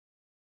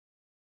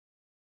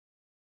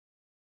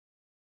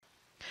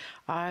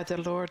I,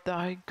 the Lord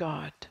thy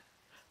God,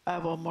 I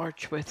will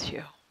march with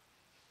you.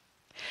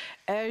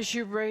 As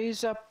you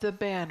raise up the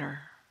banner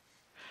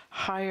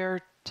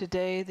higher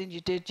today than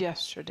you did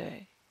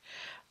yesterday,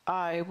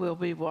 I will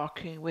be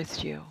walking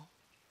with you.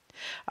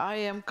 I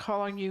am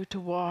calling you to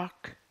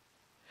walk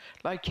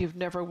like you've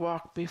never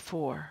walked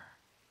before,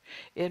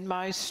 in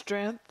my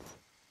strength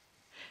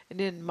and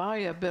in my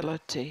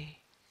ability,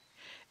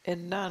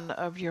 and none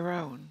of your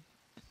own.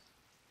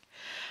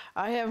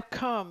 I have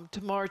come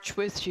to march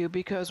with you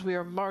because we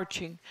are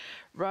marching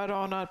right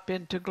on up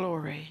into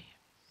glory.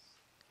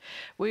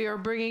 We are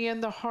bringing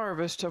in the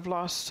harvest of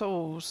lost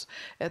souls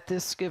at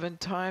this given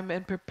time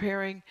and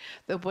preparing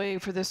the way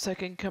for the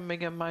second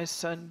coming of my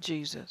Son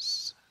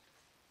Jesus.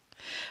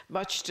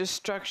 Much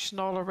destruction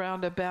all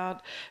around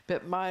about,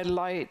 but my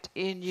light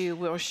in you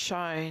will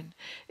shine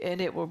and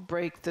it will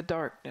break the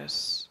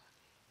darkness.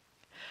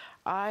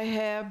 I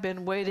have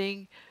been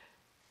waiting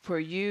for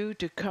you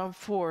to come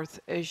forth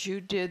as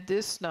you did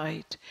this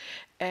night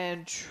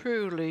and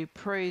truly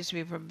praise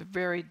me from the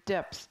very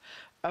depth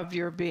of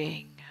your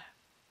being.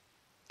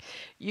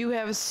 You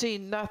have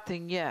seen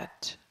nothing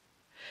yet,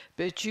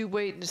 but you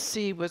wait and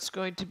see what's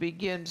going to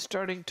begin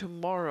starting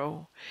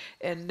tomorrow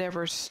and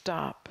never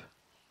stop.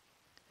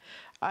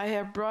 I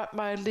have brought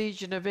my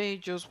legion of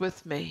angels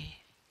with me,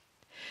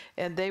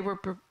 and they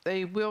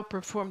will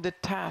perform the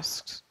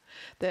tasks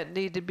that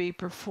need to be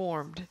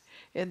performed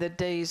in the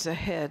days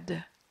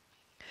ahead.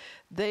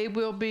 They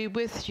will be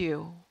with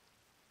you.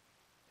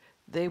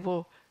 They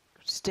will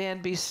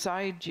stand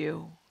beside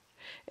you,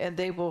 and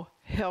they will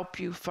help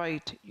you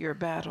fight your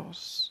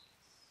battles.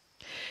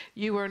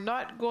 You are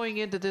not going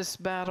into this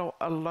battle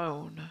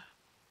alone.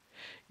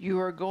 You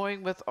are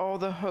going with all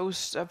the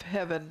hosts of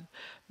heaven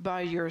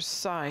by your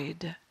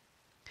side.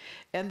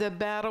 And the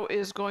battle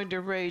is going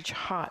to rage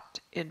hot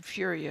and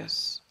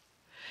furious.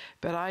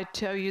 But I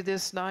tell you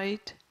this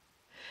night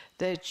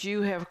that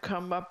you have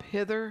come up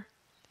hither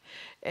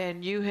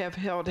and you have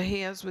held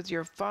hands with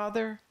your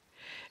Father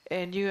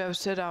and you have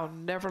said, I'll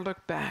never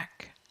look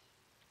back.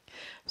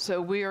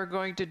 So we are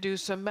going to do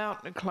some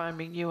mountain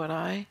climbing, you and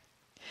I.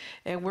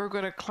 And we're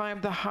going to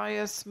climb the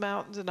highest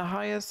mountains and the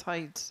highest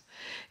heights.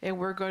 And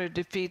we're going to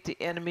defeat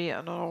the enemy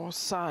on all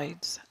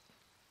sides.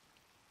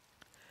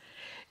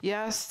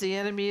 Yes, the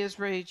enemy is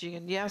raging.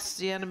 And yes,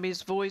 the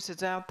enemy's voice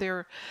is out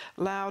there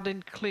loud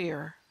and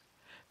clear,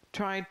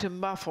 trying to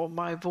muffle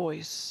my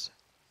voice.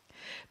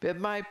 But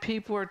my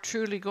people are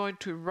truly going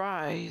to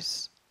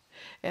rise.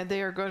 And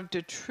they are going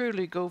to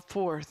truly go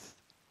forth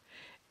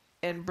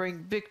and bring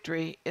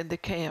victory in the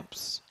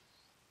camps.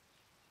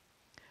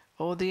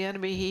 Oh, the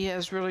enemy he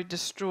has really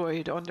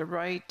destroyed on the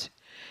right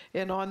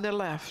and on the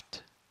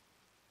left.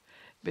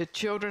 But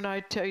children, I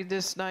tell you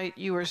this night,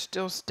 you are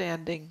still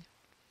standing.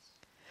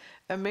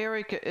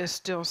 America is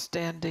still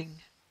standing.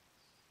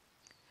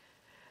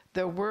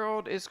 The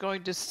world is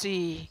going to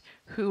see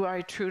who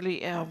I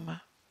truly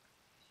am.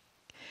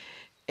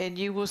 And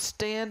you will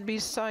stand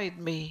beside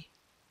me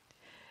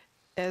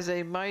as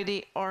a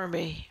mighty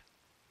army.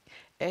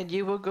 And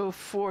you will go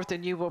forth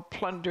and you will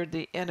plunder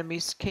the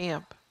enemy's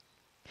camp.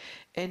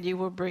 And you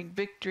will bring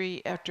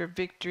victory after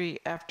victory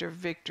after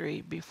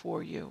victory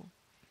before you.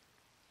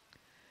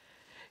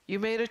 You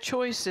made a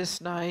choice this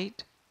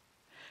night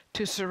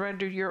to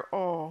surrender your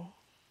all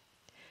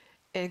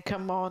and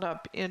come on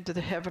up into the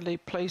heavenly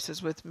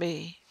places with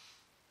me.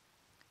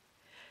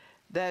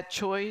 That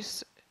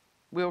choice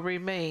will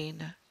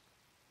remain.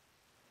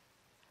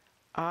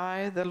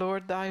 I, the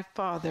Lord thy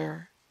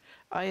Father,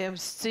 I am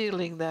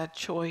sealing that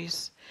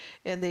choice,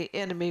 and the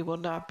enemy will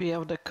not be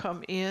able to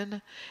come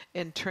in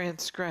and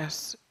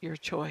transgress your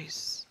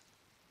choice.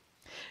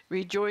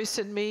 Rejoice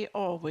in me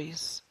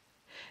always.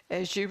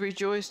 As you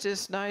rejoice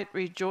this night,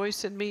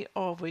 rejoice in me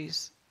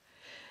always.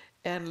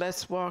 And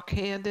let's walk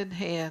hand in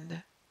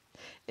hand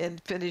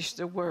and finish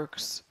the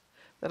works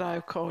that I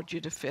have called you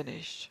to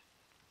finish.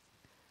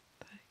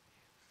 Thank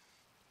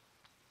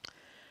you.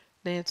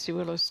 Nancy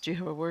Willis, do you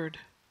have a word?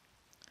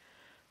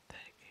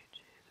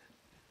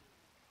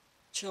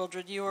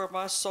 Children, you are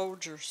my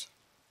soldiers.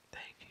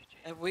 Thank you, Jesus.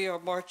 And we are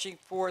marching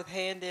forth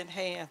hand in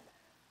hand.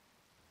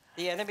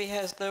 The enemy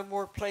has no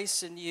more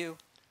place in you,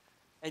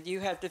 and you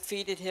have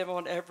defeated him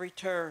on every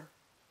turn.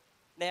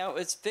 Now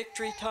it's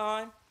victory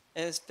time,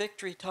 and it's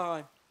victory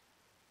time.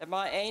 And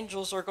my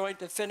angels are going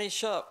to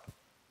finish up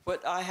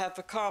what I have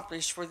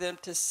accomplished for them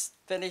to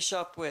finish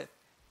up with.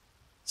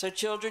 So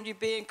children, you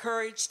be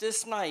encouraged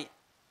this night,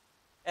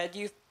 and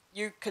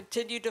you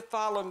continue to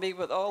follow me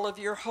with all of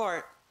your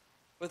heart,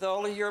 with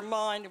all of your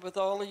mind, and with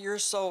all of your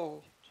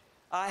soul.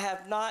 I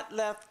have not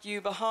left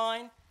you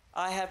behind.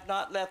 I have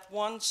not left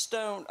one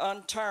stone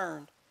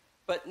unturned.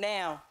 But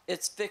now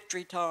it's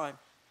victory time.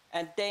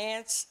 And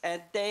dance,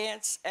 and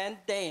dance, and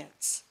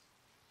dance.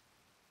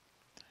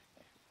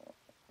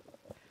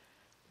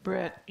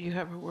 Brett, you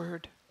have a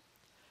word.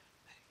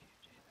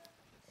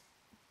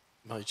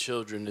 My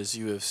children, as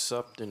you have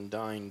supped and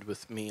dined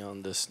with me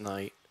on this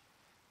night,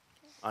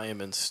 I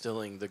am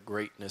instilling the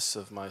greatness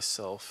of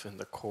myself in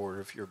the core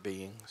of your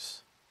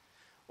beings.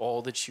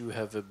 all that you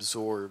have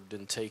absorbed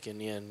and taken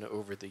in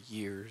over the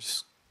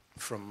years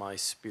from my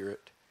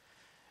Spirit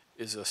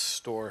is a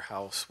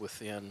storehouse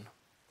within,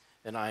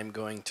 and I am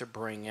going to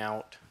bring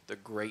out the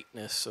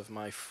greatness of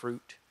my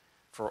fruit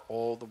for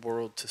all the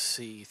world to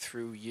see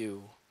through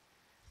you,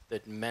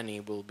 that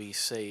many will be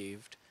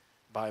saved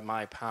by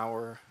my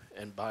power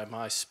and by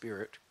my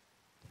Spirit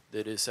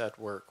that is at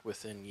work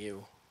within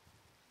you.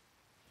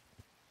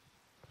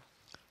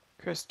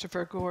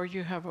 Christopher Gore,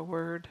 you have a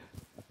word.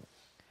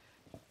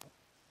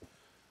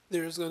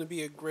 There's going to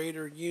be a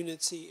greater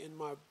unity in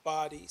my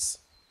bodies.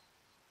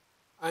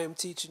 I am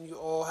teaching you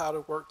all how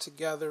to work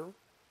together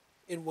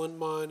in one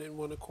mind and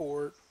one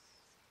accord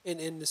and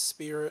in the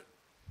Spirit.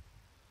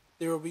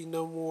 There will be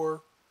no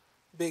more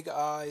big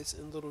I's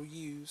and little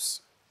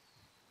U's.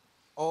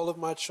 All of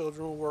my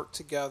children will work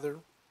together.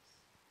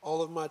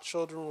 All of my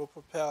children will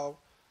propel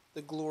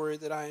the glory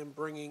that I am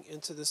bringing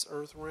into this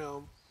earth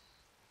realm,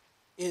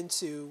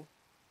 into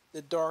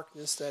the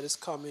darkness that is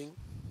coming.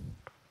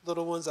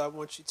 Little ones, I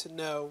want you to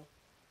know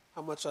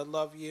how much I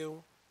love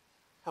you,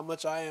 how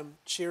much I am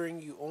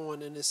cheering you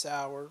on in this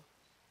hour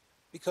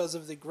because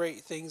of the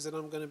great things that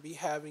I'm going to be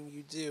having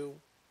you do.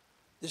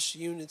 This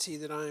unity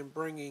that I am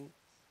bringing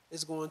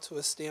is going to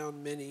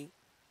astound many.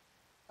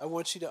 I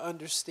want you to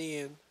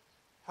understand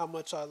how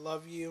much I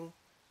love you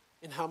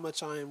and how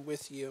much I am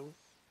with you.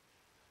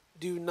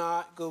 Do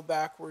not go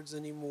backwards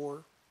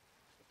anymore.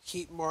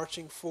 Keep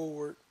marching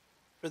forward,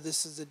 for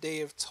this is a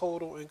day of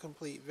total and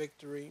complete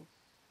victory.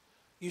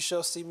 You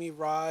shall see me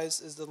rise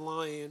as the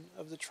Lion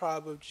of the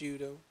tribe of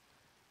Judah,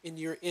 and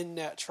you're in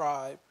that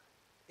tribe,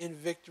 and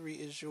victory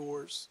is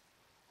yours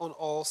on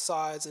all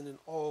sides and in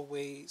all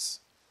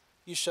ways.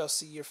 You shall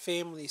see your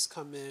families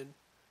come in.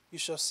 You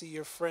shall see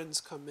your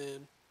friends come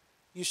in.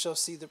 You shall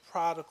see the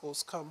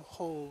prodigals come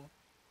home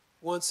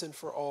once and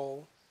for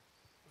all.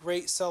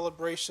 Great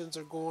celebrations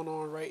are going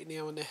on right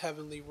now in the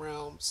heavenly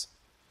realms,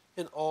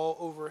 and all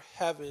over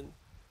heaven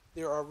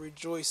there are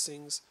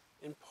rejoicings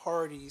and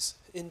parties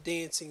and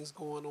dancings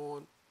going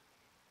on.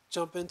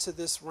 Jump into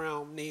this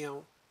realm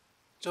now.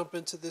 Jump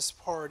into this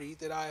party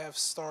that I have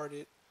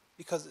started,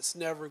 because it's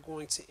never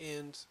going to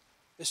end.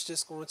 It's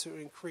just going to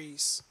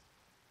increase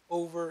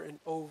over and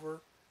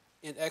over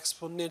and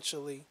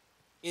exponentially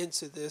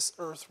into this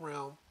earth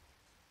realm.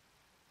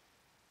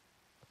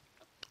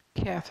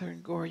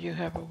 Catherine Gore, you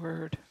have a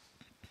word.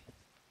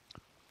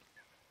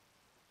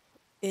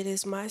 It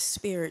is my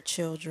spirit,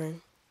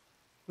 children,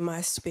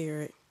 my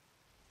spirit.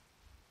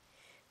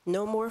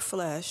 No more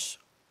flesh.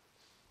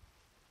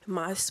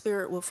 My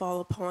spirit will fall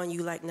upon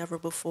you like never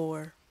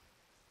before.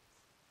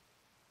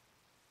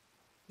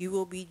 You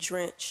will be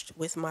drenched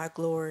with my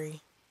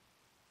glory.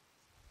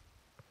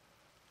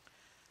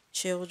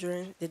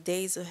 Children, the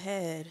days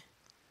ahead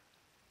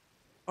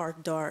are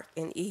dark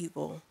and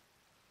evil,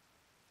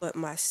 but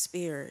my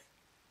spirit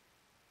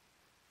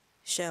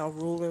shall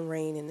rule and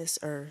reign in this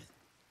earth.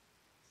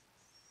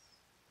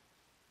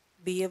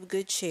 Be of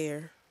good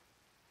cheer.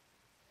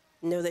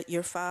 Know that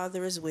your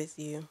Father is with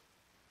you.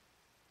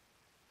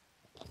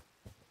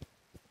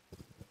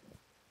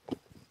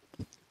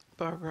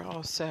 Barbara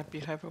Alsap,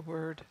 you have a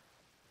word.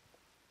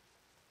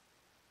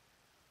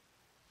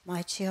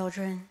 My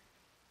children,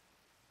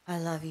 I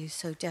love you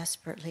so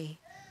desperately.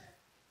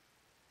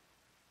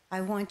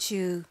 I want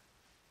you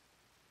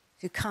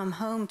to come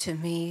home to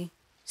me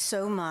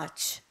so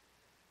much,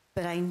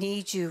 but I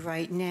need you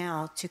right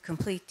now to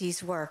complete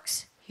these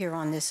works here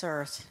on this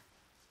earth.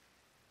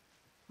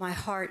 My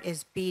heart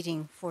is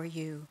beating for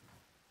you,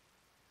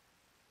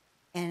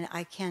 and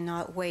I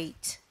cannot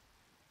wait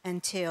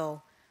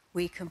until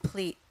we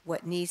complete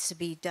what needs to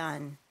be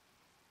done,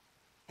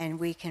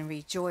 and we can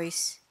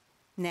rejoice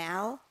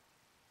now,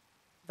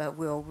 but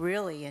we'll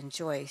really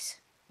rejoice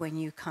when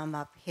you come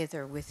up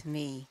hither with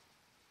me.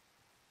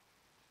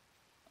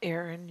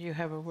 Aaron, you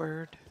have a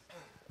word.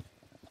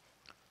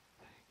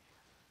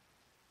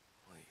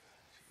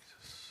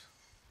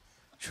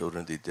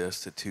 Children, the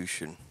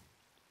destitution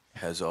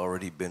has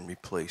already been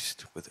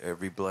replaced with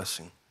every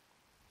blessing.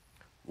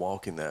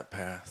 Walk in that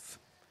path.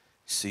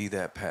 See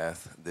that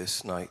path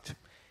this night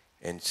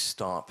and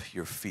stomp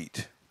your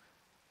feet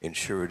in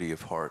surety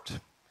of heart,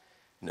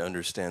 and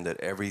understand that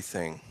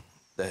everything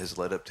that has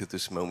led up to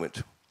this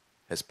moment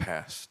has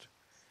passed,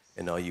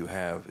 and all you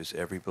have is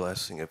every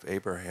blessing of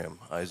Abraham,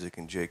 Isaac,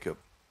 and Jacob,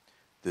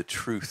 the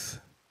truth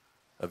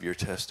of your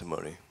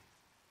testimony,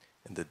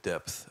 and the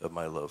depth of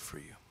my love for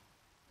you.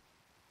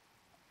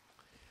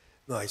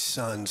 My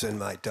sons and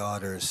my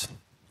daughters,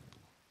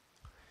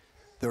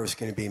 there's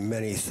going to be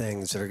many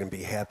things that are going to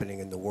be happening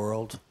in the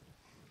world,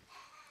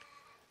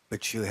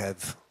 but you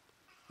have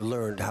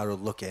learned how to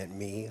look at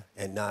me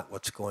and not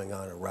what's going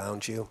on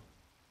around you.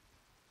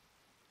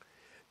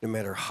 No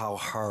matter how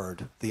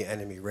hard the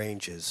enemy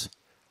ranges,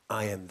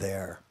 I am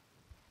there.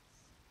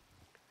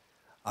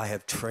 I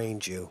have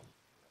trained you.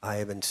 I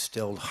have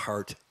instilled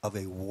heart of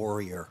a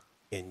warrior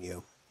in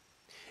you.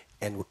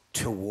 And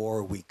to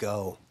war we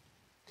go.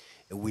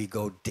 And we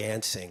go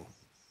dancing.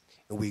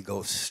 And we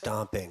go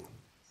stomping.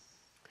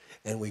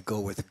 And we go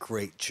with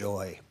great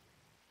joy.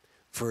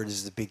 for it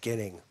is the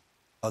beginning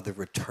of the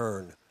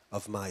return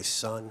of my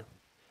Son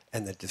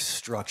and the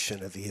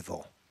destruction of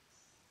evil.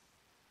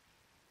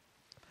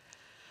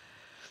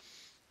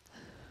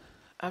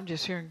 I'm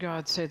just hearing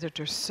God say that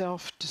there's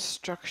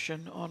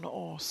self-destruction on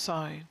all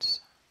sides.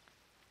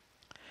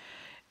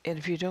 And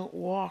if you don't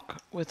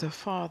walk with the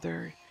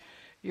Father,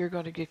 you're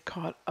going to get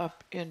caught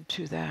up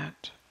into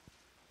that.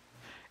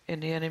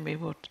 And the enemy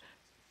will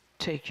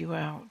take you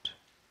out.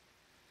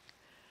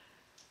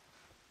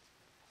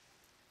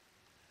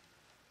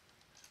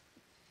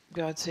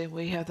 God's saying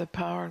we have the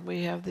power and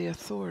we have the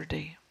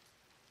authority.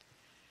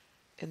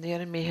 And the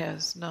enemy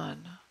has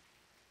none.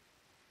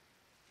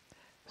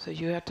 So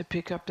you have to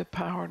pick up the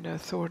power and the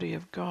authority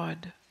of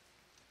God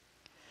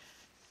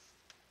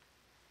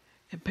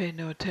and pay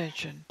no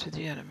attention to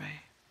the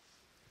enemy.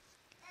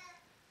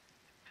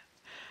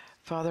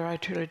 Father, I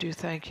truly do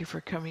thank you for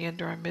coming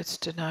into our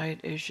midst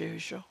tonight as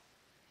usual.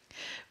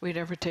 We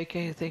never take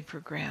anything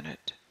for granted.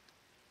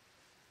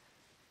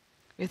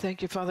 We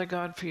thank you, Father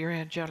God, for your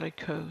angelic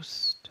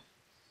host.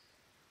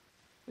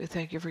 We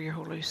thank you for your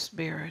Holy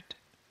Spirit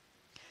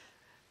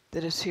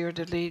that is here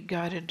to lead,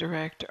 guide, and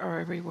direct our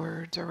every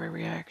word, our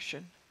every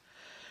action.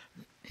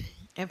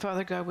 And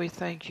Father God, we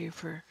thank you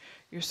for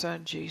your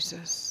Son,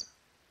 Jesus,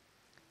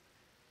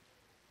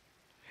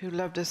 who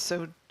loved us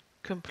so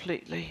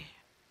completely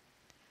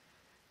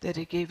that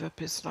he gave up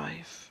his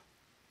life.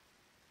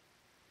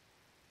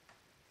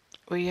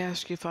 We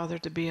ask you, Father,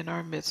 to be in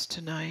our midst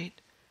tonight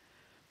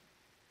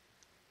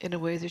in a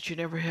way that you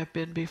never have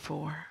been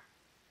before.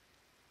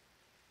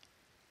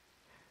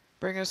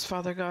 Bring us,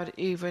 Father God,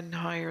 even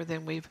higher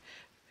than we've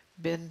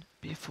been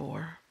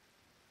before.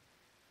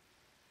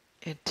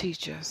 And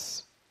teach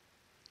us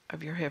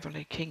of your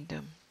heavenly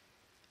kingdom.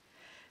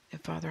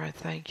 And Father, I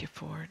thank you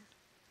for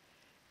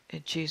it.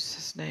 In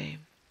Jesus' name,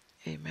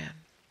 amen.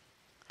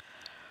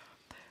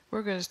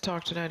 We're going to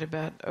talk tonight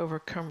about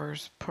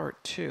Overcomers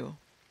Part 2.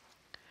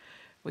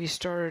 We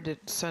started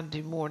it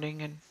Sunday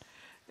morning,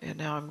 and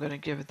now I'm going to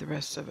give it the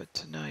rest of it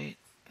tonight.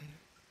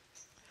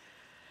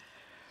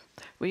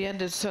 We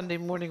ended Sunday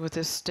morning with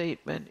this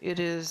statement: it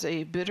is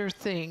a bitter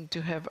thing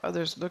to have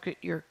others look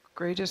at your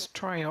greatest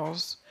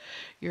trials,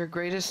 your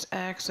greatest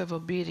acts of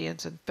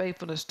obedience and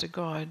faithfulness to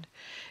God,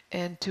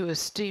 and to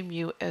esteem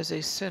you as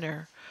a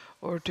sinner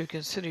or to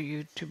consider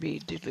you to be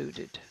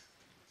deluded.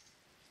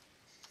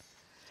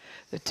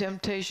 The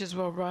temptations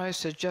will rise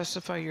to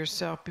justify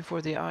yourself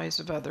before the eyes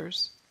of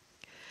others.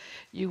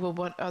 You will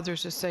want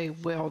others to say,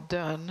 "Well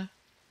done,"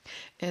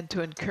 and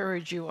to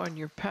encourage you on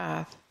your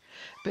path,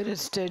 but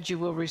instead you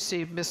will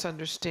receive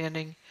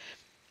misunderstanding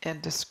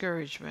and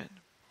discouragement.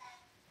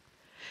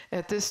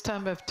 At this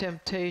time of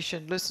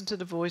temptation, listen to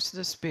the voice of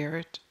the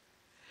Spirit.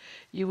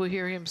 You will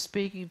hear him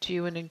speaking to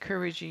you and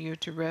encouraging you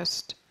to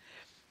rest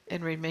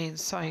and remain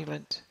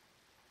silent.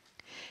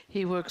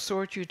 He will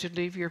exhort you to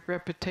leave your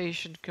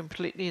reputation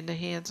completely in the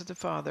hands of the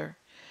Father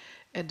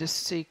and to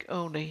seek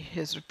only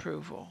his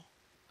approval.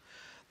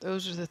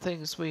 Those are the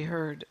things we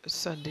heard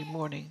Sunday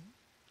morning.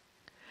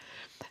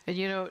 And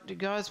you know,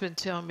 God's been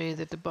telling me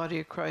that the body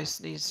of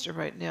Christ needs to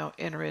right now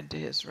enter into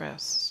his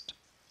rest.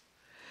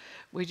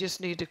 We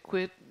just need to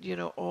quit,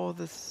 all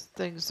the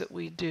things that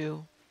we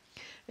do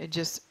and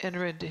just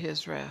enter into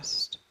his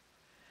rest.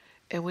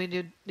 And we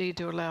need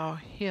to allow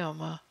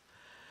him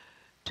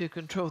to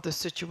control the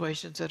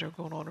situations that are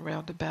going on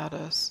around about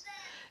us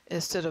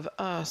instead of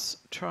us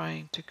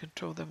trying to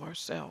control them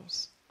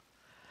ourselves.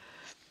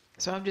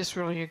 So I'm just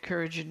really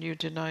encouraging you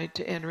tonight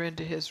to enter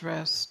into his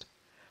rest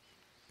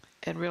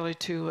and really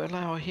to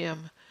allow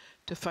him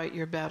to fight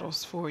your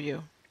battles for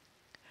you.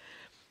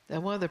 Now,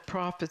 one of the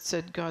prophets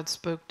said God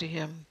spoke to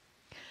him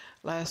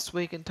last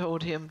week and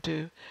told him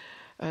to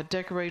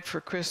decorate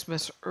for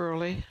Christmas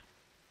early,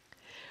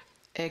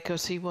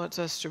 because he wants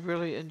us to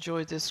really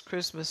enjoy this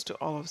Christmas to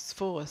all of its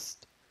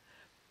fullest.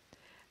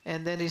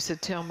 And then he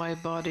said, tell my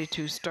body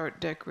to start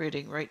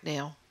decorating right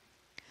now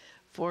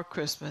for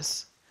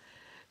Christmas,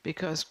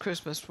 because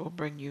Christmas will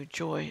bring you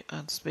joy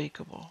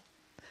unspeakable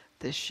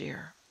this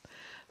year.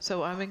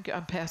 So I'm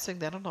passing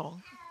that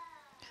along.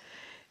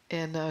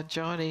 And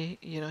Johnny,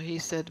 he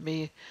said to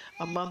me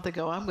a month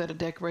ago, I'm going to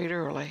decorate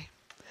early.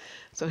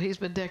 So he's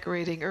been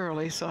decorating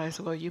early. So I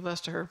said, well, you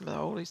must have heard from the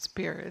Holy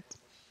Spirit.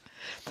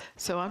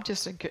 So I'm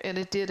just, and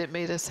it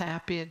made us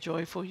happy and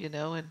joyful,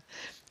 and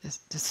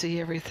to see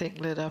everything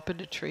lit up in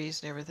the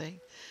trees and everything.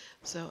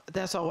 So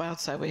that's all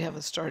outside. We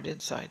haven't started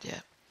inside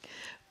yet.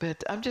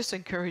 But I'm just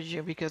encouraging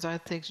you, because I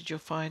think that you'll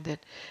find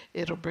that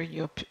it'll bring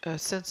you a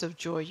sense of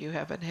joy you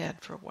haven't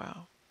had for a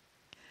while.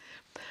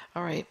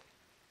 All right,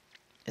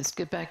 let's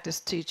get back to this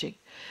teaching.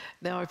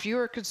 Now, if you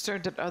are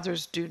concerned that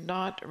others do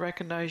not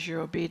recognize your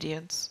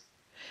obedience,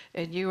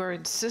 and you are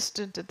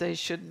insistent that they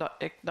should not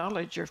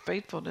acknowledge your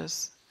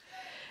faithfulness,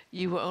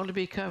 you will only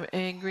become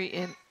angry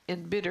and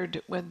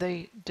embittered when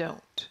they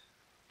don't.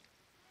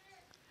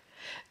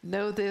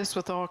 Know this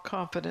with all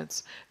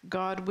confidence: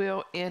 God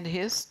will, in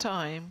his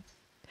time,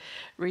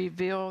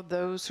 reveal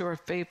those who are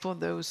faithful and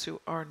those who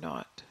are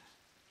not.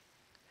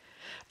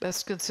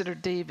 Let's consider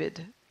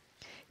David.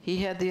 He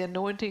had the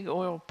anointing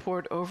oil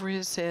poured over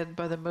his head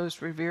by the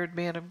most revered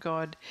man of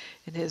God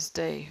in his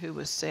day, who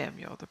was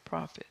Samuel the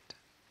prophet.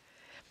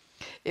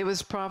 It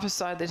was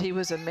prophesied that he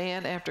was a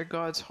man after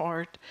God's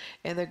heart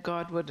and that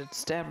God would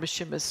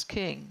establish him as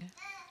king.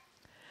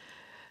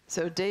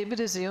 So David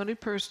is the only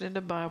person in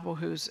the Bible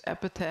whose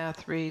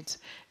epitaph reads,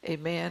 a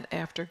man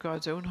after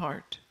God's own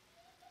heart.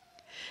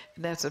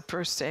 And that's in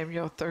 1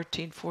 Samuel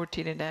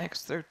 13:14 and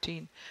Acts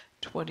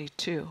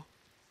 13:22.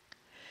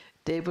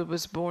 David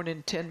was born in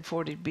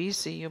 1040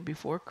 BC,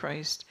 before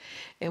Christ,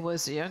 and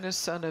was the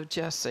youngest son of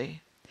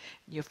Jesse.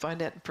 You'll find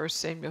that in 1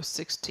 Samuel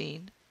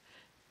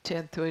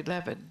 16:10 through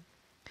 11.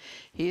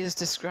 He is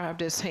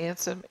described as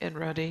handsome and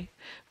ruddy,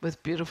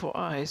 with beautiful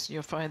eyes.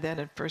 You'll find that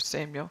in 1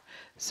 Samuel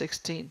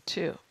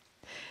 16:2.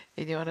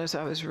 And as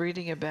I was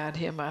reading about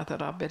him, I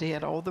thought, I'll bet he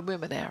had all the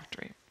women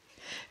after him.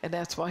 And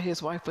that's why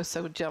his wife was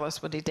so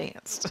jealous when he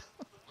danced.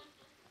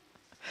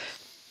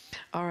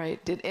 All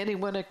right, did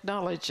anyone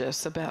acknowledge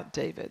this about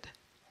David?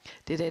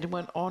 Did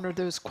anyone honor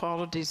those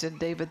qualities in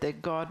David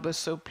that God was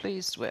so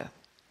pleased with?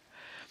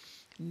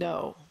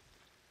 No.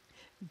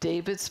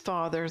 David's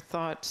father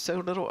thought so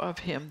little of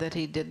him that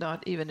he did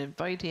not even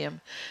invite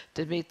him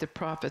to meet the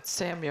prophet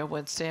Samuel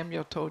when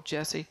Samuel told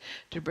Jesse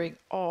to bring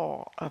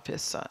all of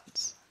his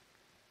sons.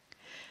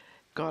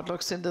 God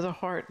looks into the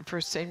heart in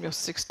 1 Samuel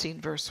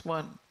 16, verse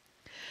 1.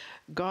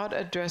 God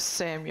addressed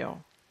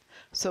Samuel,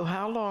 so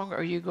how long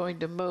are you going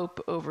to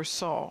mope over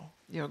Saul?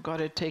 God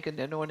had taken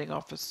the anointing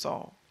off of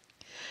Saul.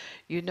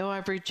 You know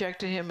I've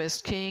rejected him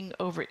as king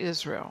over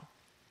Israel.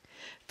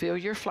 Fill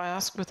your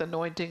flask with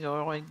anointing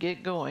oil and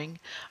get going.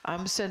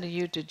 I'm sending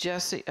you to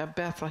Jesse of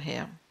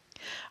Bethlehem.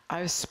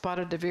 I've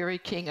spotted the very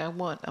king I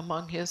want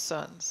among his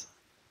sons.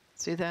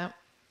 See that?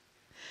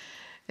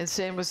 And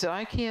Samuel said,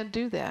 I can't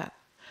do that.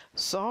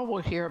 Saul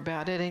will hear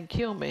about it and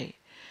kill me.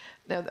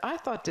 Now, I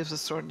thought this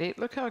was sort of neat.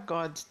 Look how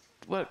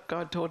what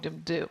God told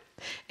him to do.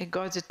 And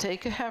God said,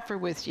 take a heifer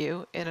with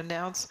you and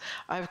announce,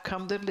 I've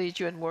come to lead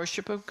you in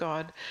worship of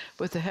God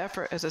with the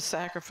heifer as a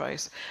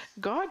sacrifice.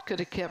 God could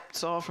have kept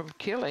Saul from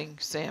killing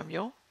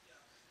Samuel,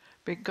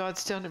 but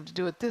God's telling him to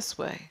do it this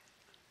way.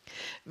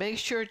 Make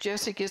sure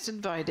Jesse gets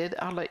invited.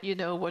 I'll let you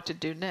know what to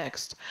do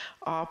next.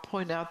 I'll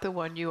point out the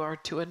one you are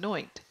to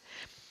anoint.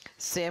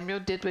 Samuel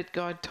did what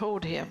God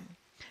told him.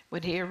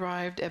 When he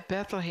arrived at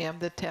Bethlehem,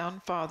 the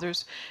town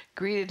fathers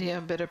greeted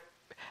him but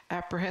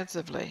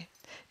apprehensively.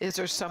 Is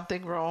there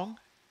something wrong?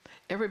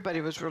 Everybody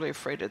was really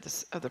afraid of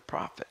the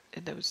prophet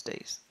in those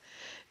days.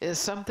 Is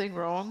something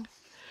wrong?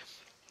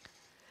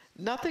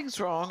 Nothing's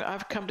wrong.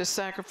 I've come to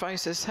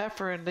sacrifice this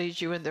heifer and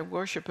lead you in the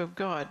worship of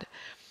God.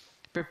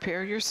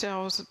 Prepare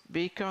yourselves,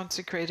 be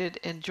consecrated,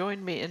 and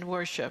join me in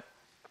worship.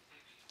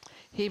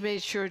 He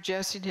made sure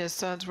Jesse and his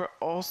sons were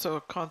also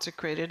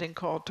consecrated and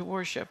called to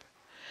worship.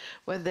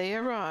 When they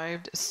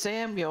arrived,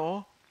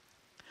 Samuel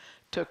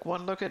took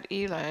one look at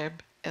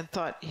Eliab and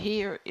thought,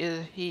 here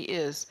he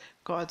is,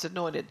 God's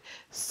anointed.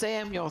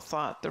 Samuel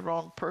thought the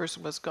wrong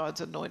person was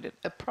God's anointed,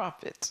 a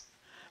prophet.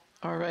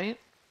 All right?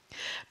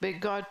 But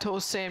God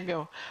told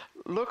Samuel,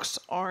 looks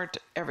aren't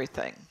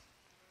everything.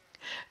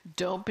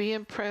 Don't be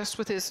impressed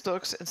with his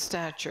looks and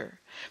stature.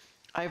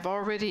 I've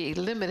already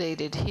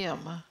eliminated him.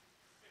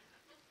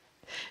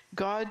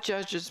 God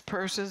judges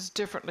persons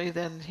differently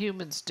than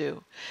humans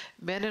do.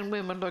 Men and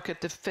women look at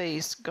the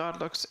face.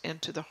 God looks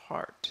into the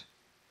heart.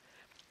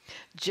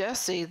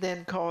 Jesse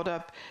then called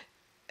up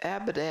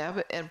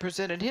Abinadab and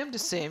presented him to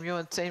Samuel,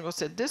 and Samuel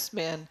said, this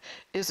man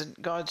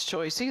isn't God's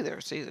choice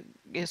either. See,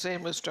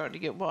 Samuel was starting to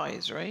get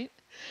wise, right?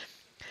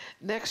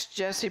 Next,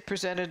 Jesse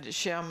presented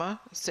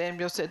Shammah.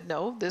 Samuel said,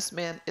 no, this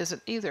man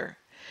isn't either.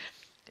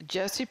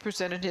 Jesse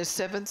presented his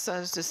 7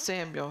 sons to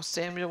Samuel.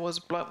 Samuel was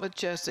blunt with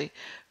Jesse.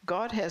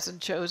 God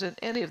hasn't chosen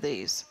any of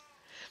these.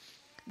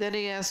 Then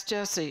he asked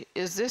Jesse,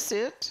 is this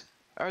it?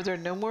 Are there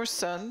no more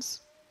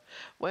sons?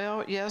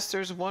 Well, yes,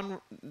 there's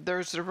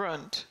the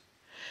runt,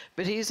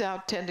 but he's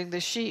out tending the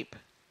sheep.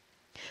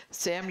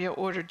 Samuel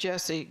ordered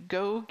Jesse,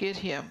 go get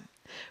him.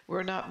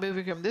 We're not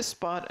moving from this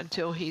spot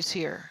until he's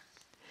here.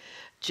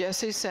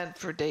 Jesse sent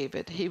for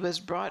David. He was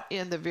brought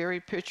in the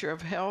very picture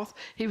of health.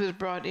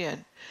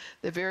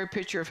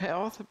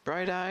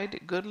 Bright-eyed,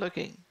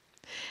 good-looking.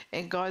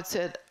 And God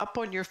said, up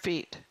on your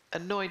feet,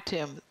 anoint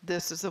him.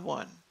 This is the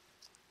one.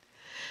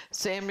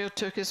 Samuel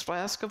took his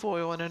flask of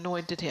oil and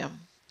anointed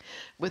him.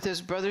 With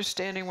his brothers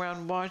standing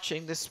around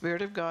watching, the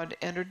Spirit of God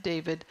entered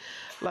David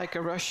like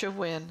a rush of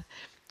wind,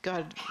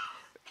 God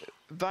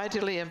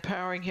vitally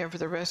empowering him for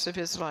the rest of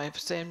his life.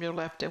 Samuel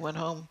left and went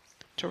home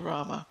to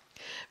Ramah.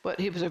 But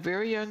he was a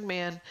very young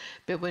man,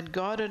 but when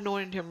God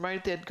anointed him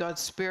right then,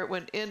 God's Spirit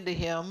went into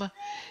him,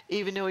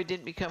 even though he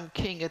didn't become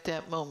king at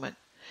that moment.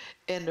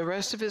 And the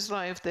rest of his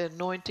life, the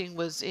anointing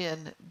was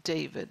in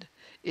David.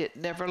 It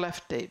never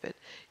left David.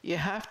 You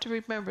have to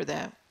remember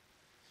that.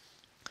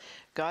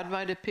 God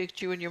might have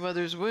picked you in your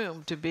mother's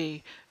womb to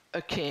be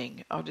a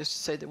king. I'll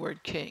just say the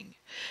word king.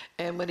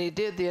 And when he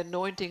did, the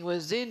anointing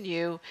was in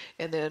you,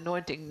 and the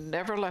anointing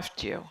never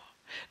left you.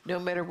 No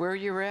matter where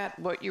you were at,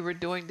 what you were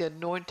doing, the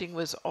anointing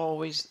was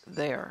always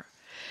there.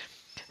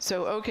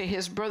 So, okay,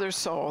 his brother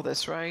saw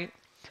this, right?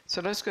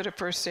 So let's go to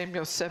 1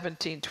 Samuel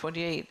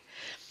 17:28.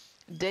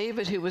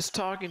 David, who was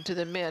talking to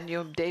the men,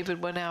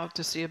 David went out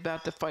to see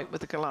about the fight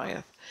with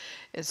Goliath.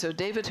 And so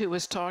David, who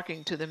was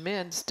talking to the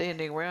men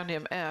standing around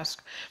him,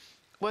 asked,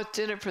 "What's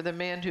in it for the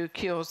man who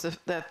kills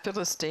that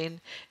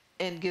Philistine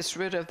and gets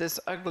rid of this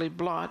ugly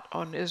blot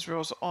on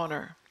Israel's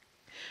honor?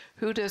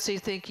 Who does he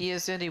think he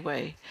is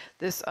anyway,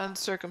 this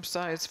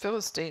uncircumcised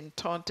Philistine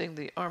taunting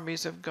the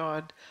armies of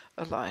God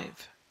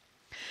alive?"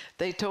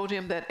 They told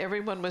him that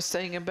everyone was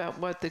saying about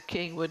what the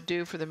king would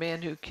do for the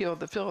man who killed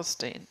the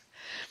Philistine.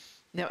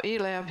 Now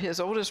Eliab, his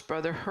oldest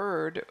brother,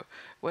 heard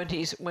when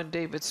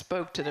David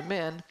spoke to the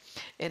men,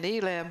 and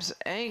Eliab's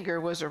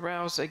anger was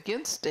aroused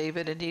against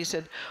David, and he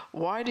said,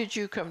 "Why did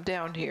you come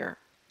down here?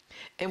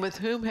 And with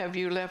whom have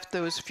you left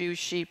those few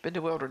sheep in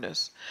the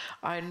wilderness?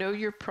 I know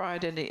your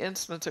pride and the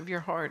insolence of your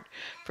heart,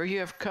 for you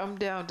have come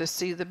down to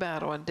see the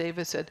battle." And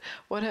David said,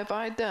 "What have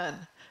I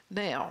done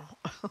now?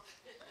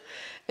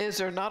 Is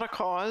there not a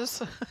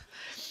cause?"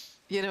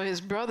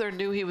 His brother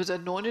knew he was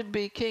anointed to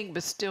be king,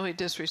 but still he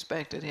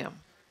disrespected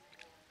him.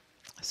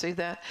 See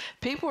that?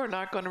 People are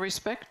not going to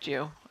respect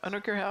you. I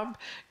don't care how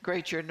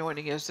great your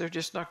anointing is, they're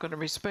just not going to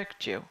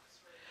respect you.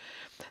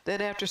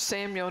 Then after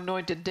Samuel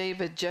anointed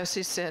David,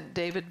 Jesse sent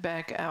David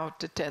back out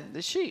to tend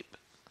the sheep.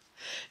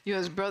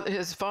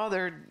 His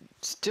father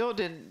still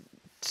didn't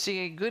see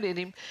any good in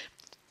him.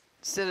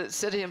 Said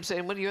to him,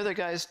 saying, "When the other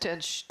guys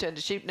tend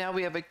the sheep, now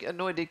we have an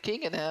anointed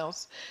king in the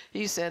house."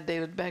 He sent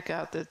David back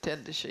out to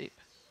tend the sheep.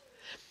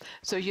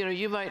 So,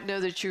 you might know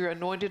that you're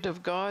anointed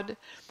of God,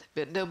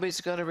 but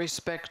nobody's going to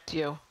respect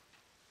you.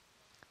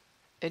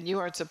 And you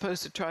aren't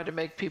supposed to try to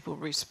make people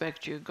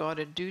respect you. God,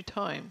 in due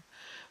time,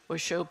 will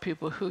show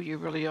people who you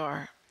really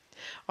are.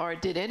 Or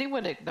did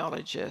anyone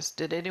acknowledge this?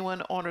 Did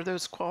anyone honor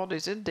those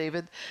qualities in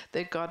David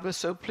that God was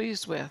so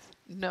pleased with?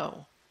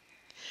 No.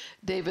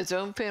 David's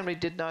own family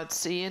did not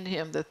see in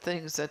him the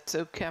things that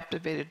so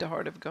captivated the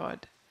heart of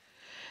God.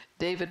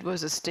 David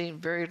was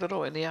esteemed very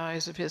little in the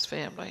eyes of his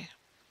family.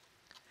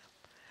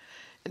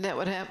 Isn't that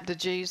what happened to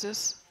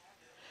Jesus?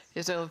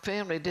 His own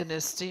family didn't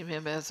esteem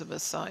him as a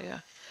Messiah.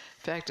 In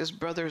fact, his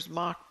brothers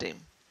mocked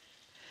him.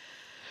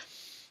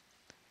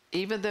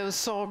 Even though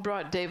Saul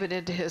brought David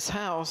into his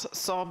house,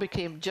 Saul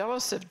became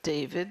jealous of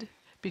David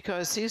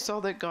because he saw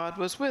that God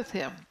was with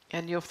him.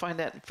 And you'll find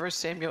that in 1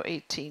 Samuel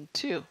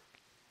 18:2.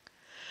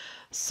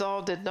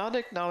 Saul did not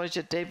acknowledge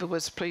that David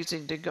was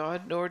pleasing to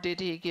God, nor did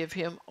he give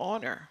him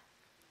honor.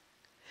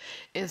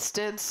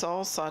 Instead,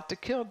 Saul sought to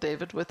kill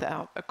David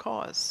without a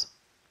cause.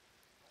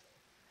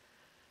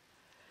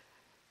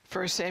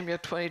 1 Samuel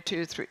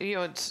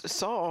 22:3.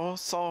 Saul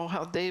saw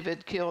how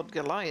David killed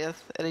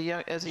Goliath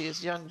as he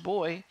was a young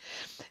boy,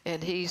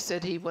 and he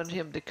said he wanted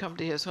him to come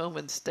to his home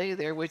and stay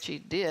there, which he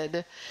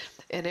did.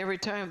 And every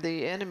time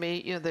the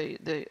enemy,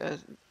 the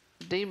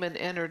demon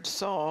entered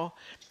Saul,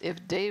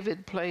 if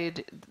David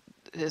played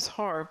his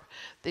harp,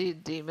 the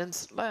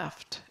demons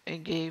left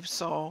and gave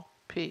Saul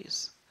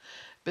peace.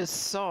 But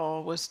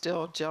Saul was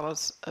still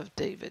jealous of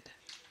David.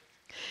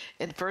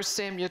 In 1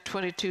 Samuel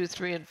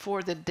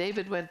 22:3-4, then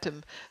David went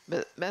to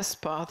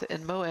Mespoth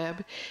in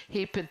Moab.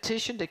 He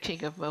petitioned the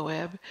king of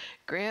Moab,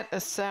 "Grant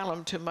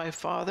asylum to my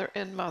father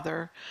and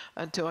mother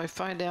until I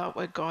find out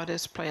what God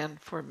has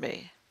planned for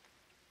me."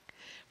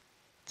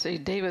 See,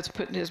 David's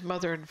putting his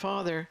mother and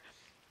father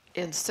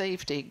in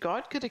safety.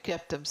 God could have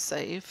kept them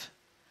safe.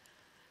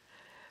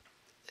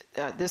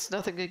 There's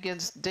nothing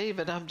against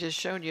David. I'm just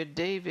showing you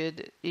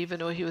David, even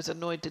though he was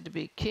anointed to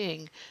be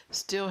king,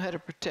 still had to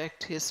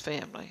protect his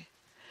family.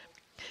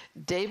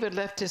 David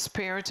left his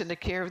parents in the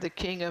care of the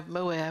king of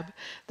Moab.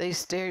 They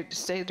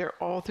stayed there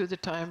all through the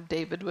time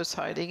David was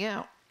hiding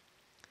out.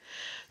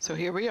 So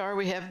here we are.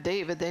 We have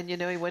David. Then,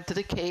 he went to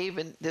the cave,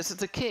 and this is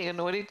the king,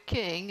 anointed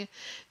king.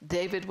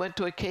 David went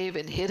to a cave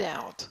and hid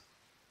out.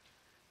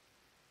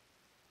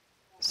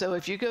 So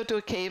if you go to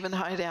a cave and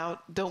hide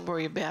out, don't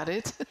worry about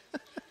it.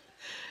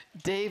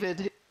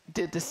 David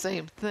did the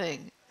same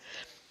thing.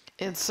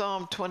 In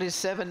Psalm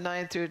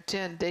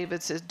 27:9-10,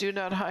 David says, "Do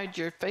not hide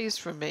your face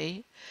from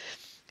me.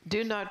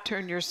 Do not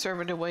turn your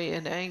servant away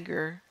in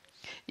anger.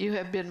 You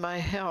have been my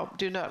help.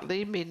 Do not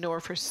leave me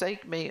nor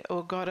forsake me,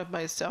 O God of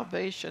my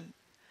salvation.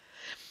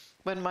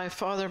 When my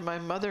father and my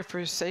mother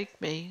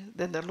forsake me,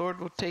 then the Lord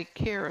will take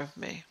care of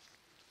me."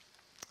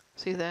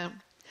 See that?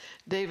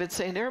 David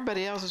saying,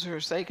 everybody else is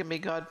forsaking me.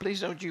 God, please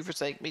don't you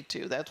forsake me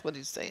too. That's what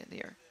he's saying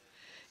here.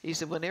 He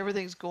said, when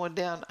everything's going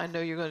down, I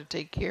know you're going to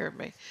take care of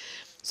me.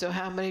 So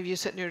how many of you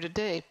sitting here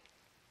today,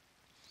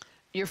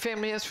 your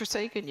family has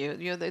forsaken you?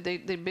 They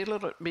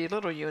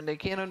belittle you, and they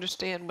can't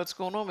understand what's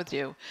going on with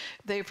you.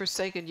 They've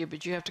forsaken you,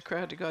 but you have to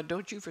cry out to God,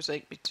 don't you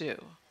forsake me too.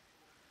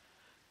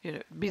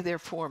 Be there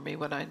for me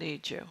when I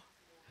need you.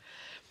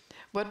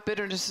 What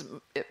bitterness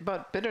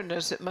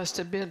it must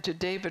have been to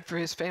David for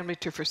his family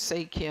to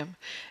forsake him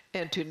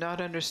and to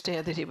not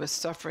understand that he was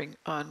suffering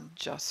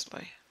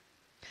unjustly.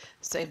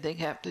 Same thing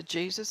happened to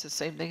Jesus. The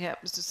same thing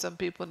happens to some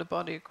people in the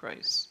body of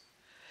Christ.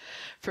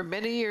 For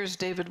many years,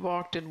 David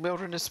walked in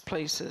wilderness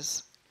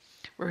places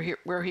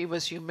where he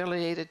was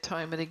humiliated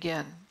time and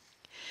again.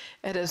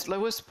 At his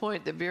lowest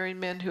point, the very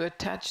men who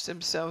attached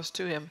themselves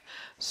to him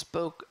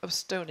spoke of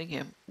stoning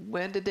him.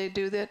 When did they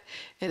do that?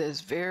 At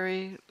his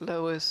very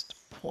lowest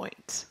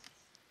point.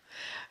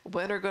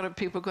 When are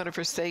people going to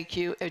forsake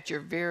you? At your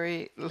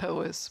very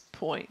lowest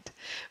point.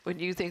 When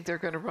you think they're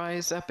going to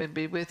rise up and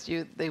be with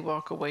you, they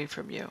walk away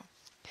from you.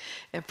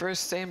 And 1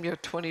 Samuel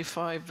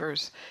 25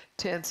 verse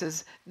 10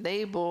 says,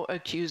 Nabal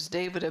accused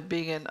David of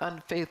being an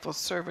unfaithful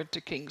servant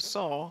to King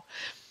Saul,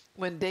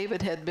 when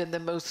David had been the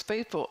most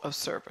faithful of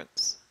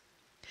servants.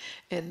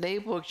 And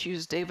Nabal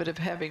accused David of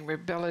having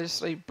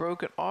rebelliously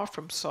broken off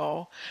from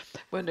Saul,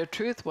 when the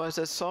truth was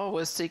that Saul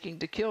was seeking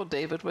to kill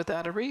David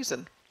without a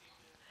reason.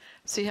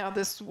 See how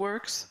this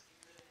works?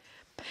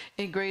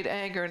 In great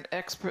anger and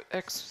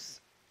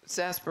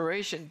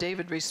exasperation,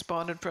 David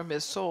responded from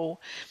his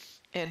soul,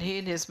 and he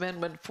and his men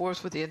went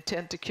forth with the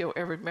intent to kill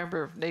every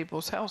member of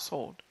Nabal's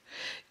household.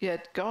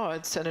 Yet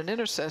God sent an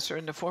intercessor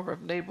in the form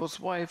of Nabal's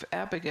wife,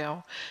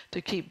 Abigail, to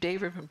keep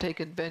David from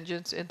taking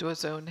vengeance into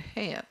his own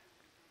hand.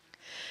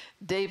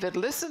 David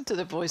listened to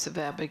the voice of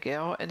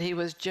Abigail, and he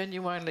was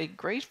genuinely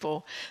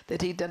grateful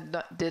that he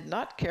did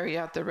not carry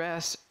out the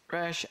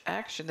rash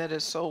action that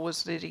his soul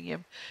was leading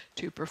him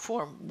to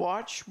perform.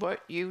 Watch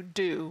what you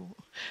do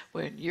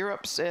when you're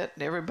upset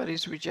and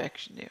everybody's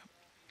rejecting you.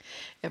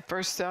 In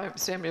 1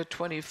 Samuel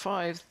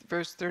 25,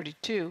 verse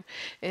 32,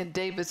 and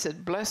David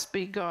said, Blessed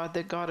be God,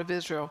 the God of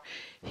Israel.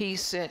 He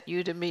sent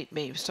you to meet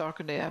me. He was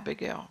talking to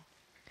Abigail.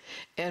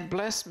 And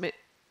blessed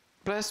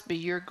be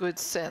your good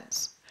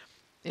sense.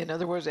 In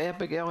other words,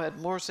 Abigail had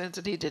more sense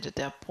than he did at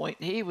that point.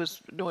 He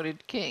was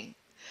anointed king.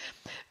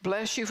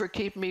 Bless you for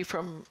keeping me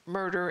from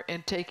murder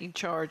and taking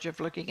charge of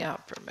looking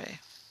out for me.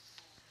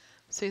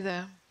 See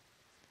that?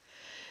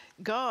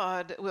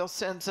 God will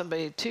send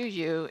somebody to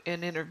you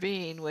and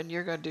intervene when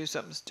you're going to do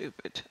something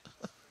stupid.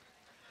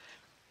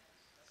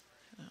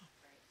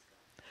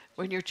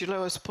 When you're at your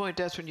lowest point,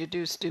 that's when you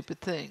do stupid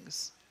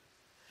things.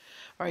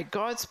 All right,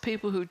 God's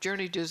people who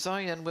journey to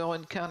Zion will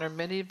encounter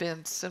many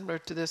events similar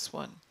to this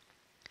one.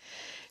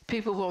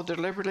 People will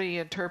deliberately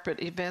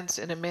interpret events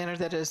in a manner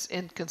that is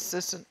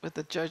inconsistent with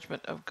the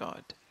judgment of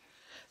God.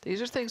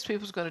 These are things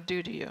people's going to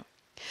do to you.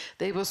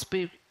 They will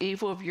speak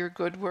evil of your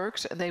good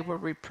works, and they will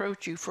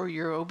reproach you for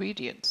your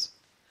obedience.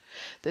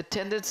 The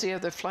tendency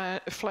of the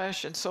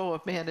flesh and soul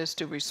of man is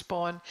to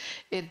respond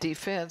in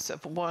defense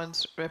of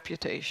one's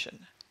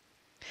reputation,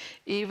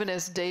 even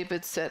as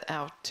David set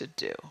out to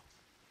do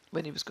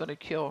when he was going to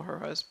kill her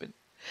husband.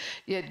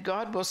 Yet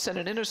God will send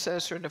an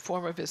intercessor in the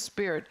form of his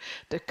Spirit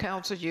to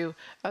counsel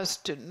us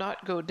to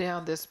not go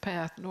down this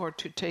path, nor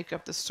to take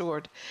up the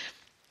sword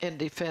in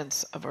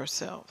defense of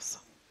ourselves.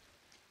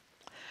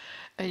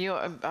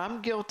 And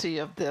I'm guilty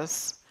of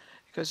this,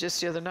 because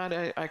just the other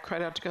night I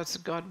cried out to God and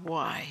said, God,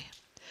 why?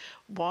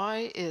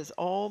 Why is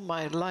all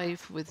my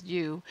life with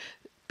you,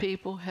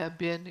 people have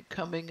been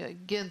coming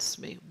against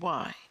me?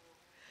 Why?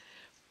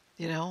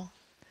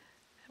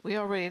 We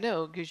already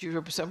know, because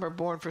some are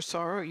born for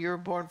sorrow, you're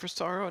born for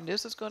sorrow, and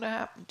this is going to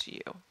happen to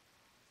you.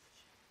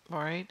 All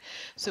right?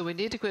 So we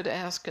need to quit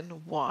asking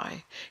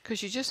why,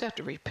 because you just have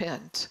to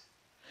repent.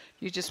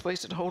 You just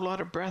wasted a whole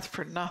lot of breath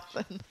for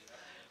nothing.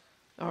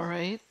 All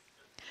right?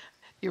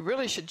 You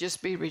really should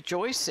just be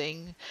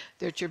rejoicing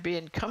that you're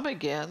being come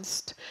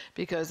against,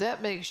 because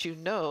that makes you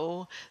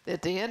know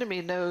that the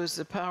enemy knows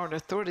the power and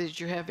authority that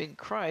you have in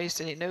Christ,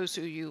 and he knows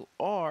who you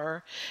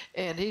are,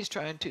 and he's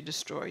trying to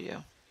destroy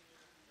you.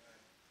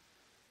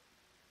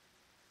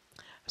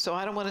 So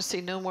I don't want to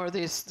see no more of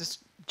this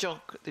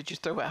junk that you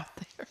throw out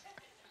there.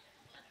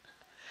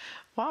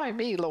 Why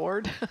me,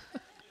 Lord?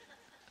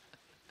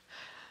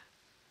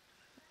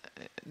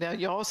 Now,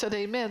 you all said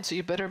amen, so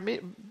you better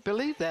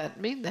believe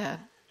that, mean that.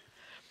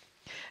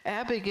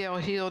 Abigail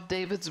healed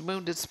David's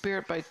wounded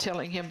spirit by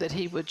telling him that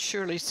he would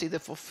surely see the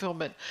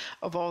fulfillment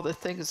of all the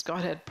things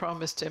God had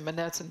promised him, and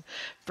that's in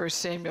 1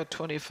 Samuel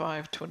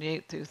 25,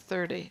 28 through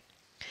 30.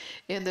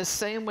 In the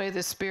same way,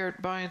 the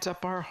Spirit binds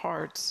up our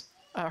hurts,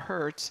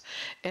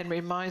 and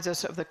reminds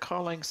us of the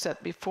calling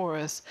set before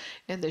us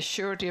and the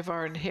surety of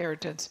our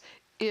inheritance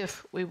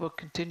if we will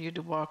continue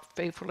to walk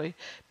faithfully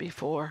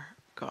before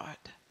God.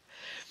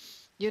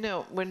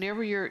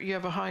 Whenever you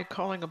have a high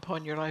calling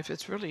upon your life,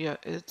 it's really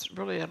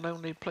a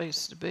lonely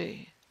place to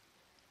be,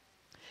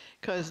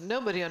 because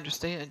nobody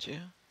understands you,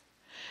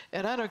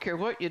 and I don't care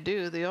what you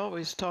do, they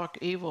always talk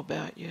evil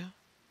about you.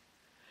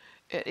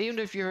 And even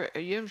if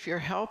you're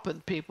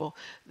helping people,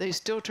 they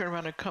still turn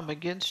around and come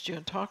against you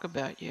and talk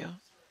about you.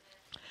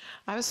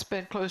 I've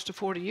spent close to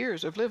 40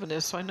 years of living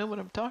this, so I know what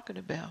I'm talking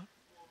about.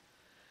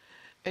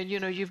 And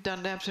you've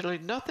done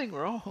absolutely nothing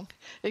wrong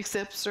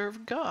except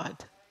serve God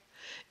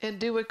and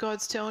do what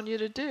God's telling you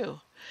to do.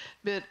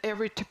 But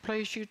every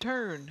place you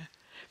turn,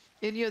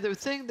 and the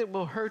thing that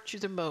will hurt you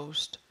the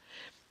most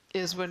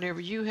is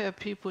whenever you have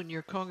people in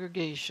your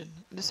congregation.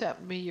 This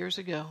happened to me years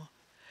ago.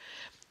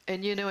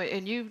 And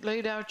and you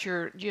laid out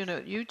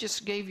you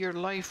just gave your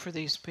life for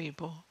these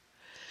people.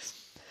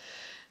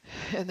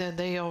 And then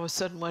they all of a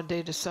sudden one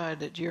day decide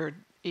that you're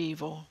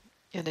evil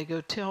and they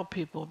go tell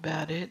people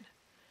about it.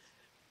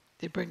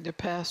 They bring their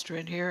pastor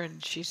in here,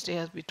 and she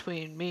stands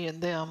between me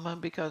and them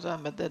because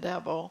I'm the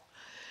devil.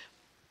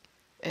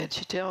 And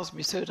she tells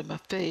me so to my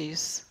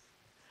face.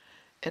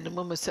 And the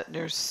woman's sitting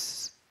there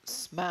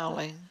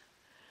smiling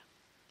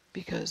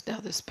because now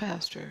this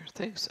pastor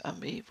thinks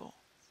I'm evil.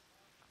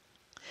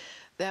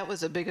 That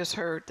was the biggest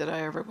hurt that I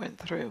ever went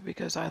through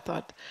because I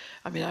thought,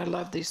 I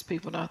love these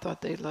people and I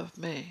thought they loved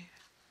me.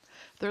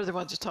 They're the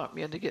ones that talked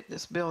me into getting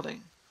this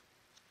building.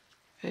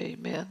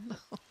 Amen.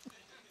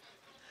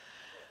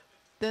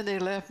 Then they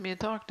left me and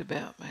talked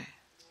about me.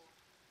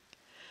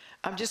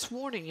 I'm just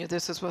warning you,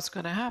 this is what's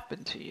going to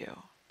happen to you.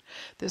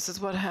 This is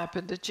what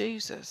happened to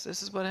Jesus.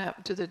 This is what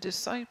happened to the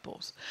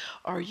disciples.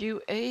 Are you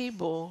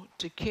able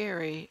to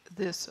carry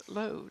this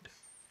load?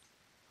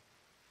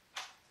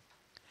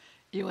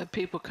 You when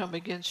people come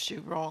against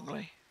you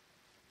wrongly.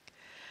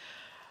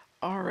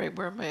 All right,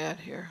 where am I at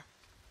here?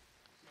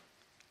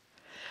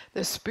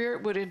 The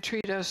Spirit would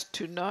entreat us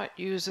to not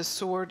use a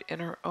sword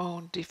in our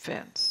own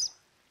defense.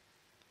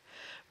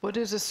 What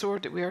is a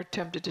sword that we are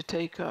tempted to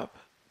take up?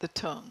 The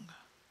tongue.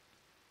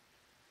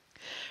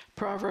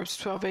 Proverbs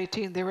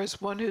 12:18, there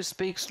is one who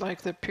speaks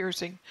like the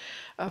piercing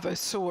of a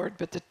sword,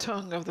 but the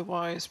tongue of the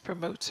wise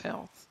promotes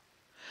health.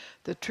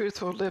 The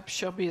truthful lips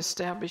shall be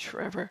established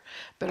forever,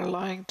 but a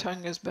lying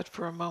tongue is but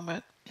for a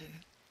moment.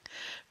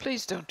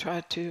 Please don't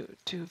try to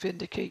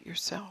vindicate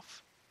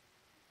yourself.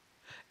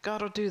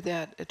 God will do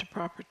that at the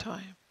proper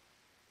time.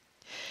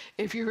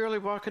 If you really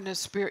walk in the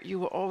Spirit, you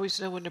will always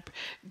know when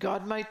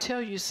God might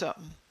tell you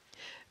something,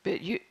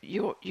 but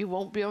you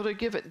won't be able to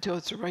give it until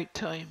it's the right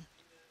time.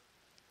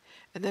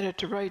 And then at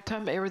the right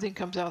time, everything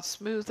comes out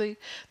smoothly.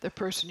 The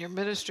person you're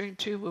ministering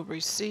to will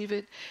receive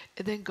it,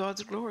 and then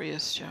God's glory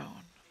is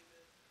shown.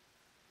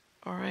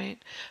 All right?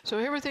 So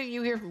everything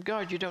you hear from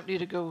God, you don't need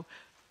to go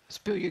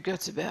spill your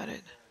guts about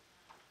it.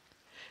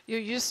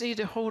 You just need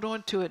to hold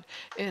on to it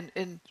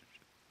and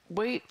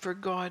wait for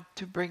God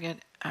to bring it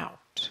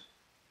out.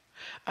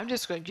 I'm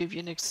just going to give you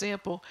an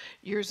example.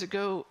 Years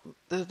ago,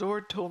 the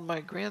Lord told my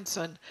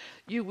grandson,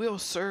 you will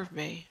serve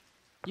me.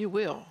 You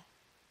will.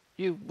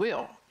 You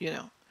will,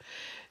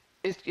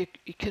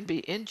 It can be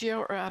in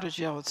jail or out of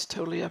jail. It's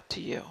totally up to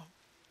you.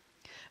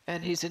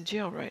 And he's in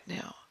jail right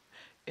now.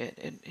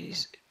 And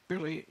he's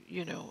really,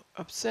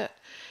 upset.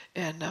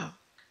 And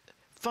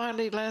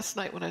finally, last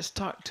night when I was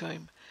talking to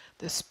him,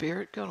 the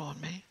Spirit got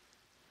on me.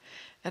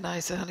 And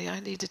I said, honey, I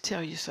need to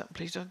tell you something.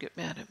 Please don't get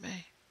mad at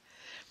me.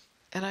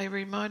 And I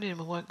reminded him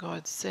of what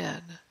God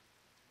said.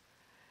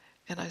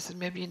 And I said,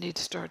 maybe you need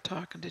to start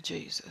talking to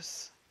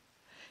Jesus.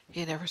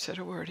 He never said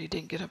a word. He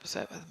didn't get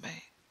upset with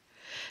me.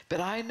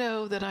 But I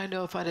know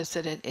if I'd have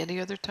said it any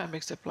other time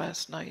except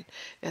last night,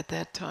 at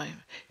that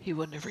time, he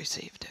wouldn't have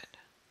received it.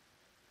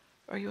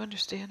 Are you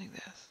understanding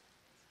this?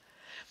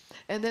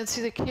 And then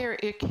see,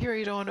 it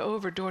carried on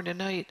over during the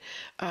night.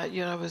 I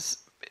was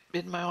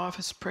in my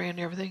office praying and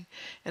everything,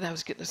 and I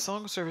was getting a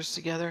song service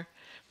together,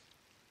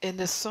 and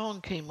this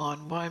song came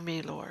on, Why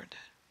Me, Lord?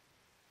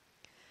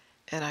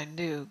 And I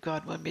knew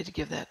God wanted me to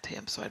give that to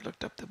him, so I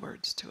looked up the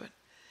words to it.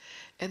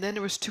 And then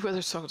there was 2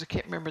 other songs, I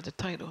can't remember the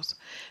titles,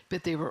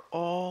 but they were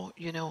all,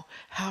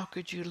 how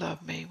could you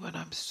love me when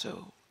I'm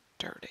so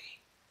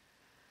dirty?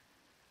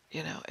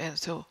 And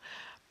so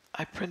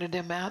I printed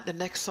them out. The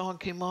next song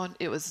came on,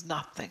 it was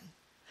nothing.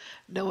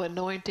 No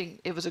anointing.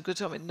 It was a good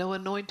song. No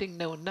anointing,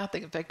 no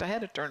nothing. In fact, I had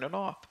to turn it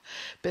off.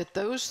 But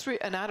those 3,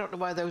 and I don't know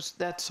why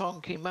that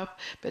song came up,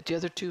 but the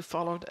other 2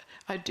 followed.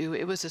 I do.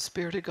 It was the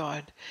Spirit of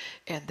God.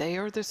 And they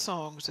are the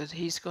songs that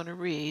he's going to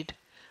read.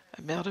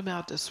 I mailed them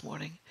out this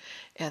morning.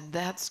 And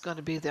that's going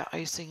to be the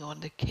icing on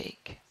the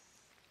cake.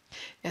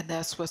 And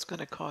that's what's going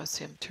to cause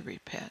him to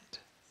repent.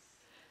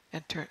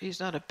 And he's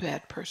not a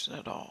bad person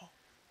at all.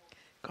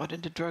 Got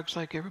into drugs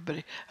like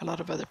everybody, a lot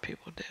of other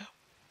people do.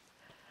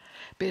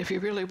 But if you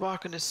really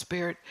walk in the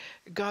Spirit,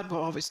 God will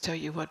always tell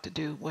you what to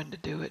do, when to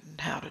do it,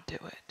 and how to do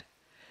it,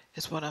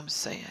 is what I'm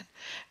saying.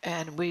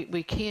 And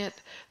we can't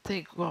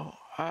think, well,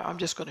 I'm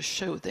just going to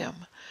show them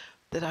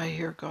that I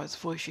hear God's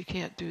voice. You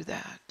can't do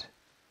that.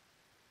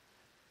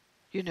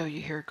 You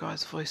hear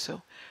God's voice,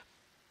 so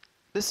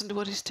listen to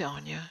what he's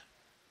telling you.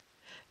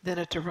 Then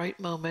at the right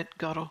moment,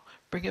 God will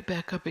bring it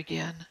back up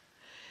again,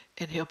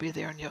 and he'll be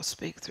there and he'll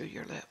speak through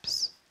your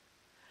lips.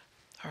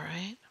 All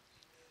right?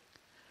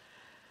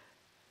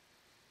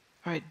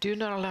 All right, do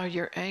not allow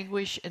your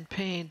anguish and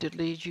pain to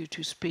lead you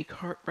to speak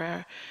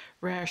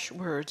rash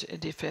words in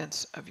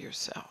defense of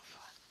yourself.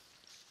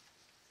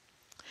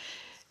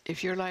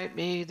 If you're like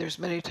me, there's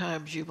many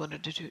times you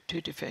wanted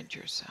to defend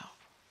yourself.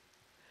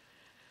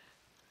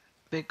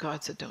 But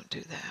God said, don't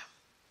do that.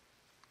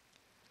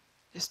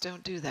 Just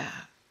don't do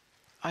that.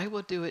 I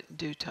will do it in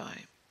due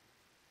time.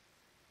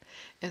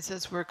 And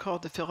since we're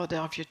called the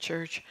Philadelphia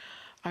Church,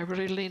 I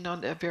really lean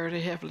on that very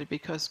heavily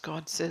because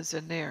God says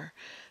in there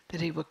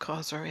that he will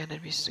cause our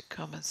enemies to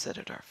come and sit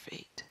at our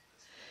feet.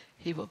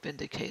 He will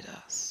vindicate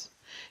us.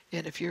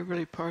 And if you're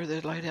really part of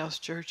the Lighthouse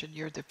Church and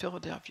you're the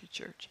Philadelphia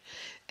Church,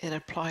 it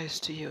applies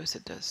to you as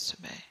it does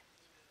to me.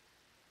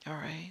 All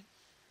right?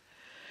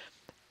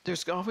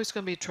 There's always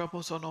going to be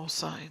troubles on all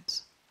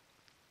sides.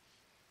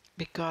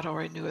 But God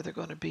already knew they're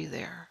going to be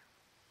there.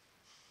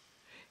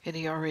 And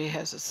He already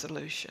has a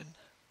solution.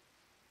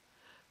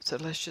 So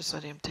let's just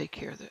let Him take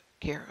care of it.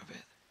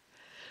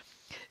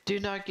 Do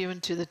not give in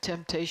to the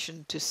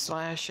temptation to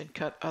slash and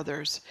cut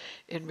others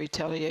in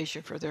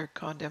retaliation for their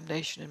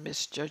condemnation and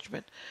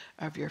misjudgment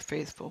of your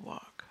faithful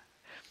walk.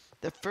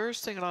 The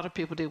first thing a lot of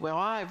people do, well,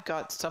 I've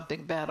got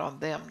something bad on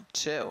them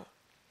too.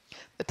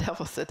 The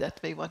devil said that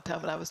to me one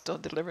time when I was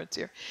doing deliverance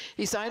here.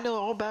 He said, I know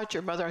all about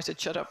your mother. I said,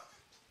 shut up.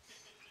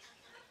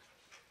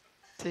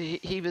 See,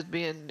 he was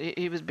being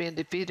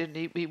defeated,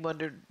 and he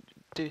wanted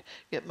to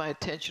get my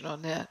attention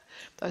on that.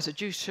 I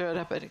said, you shut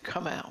up and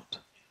come out.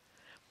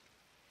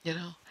 You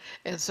know?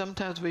 And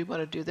sometimes we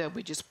want to do that.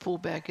 We just pull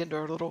back into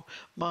our little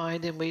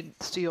mind and we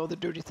see all the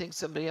dirty things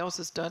somebody else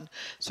has done.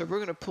 So we're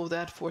going to pull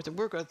that forth and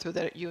we're going to throw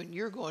that at you and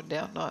you're going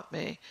down, not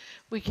me.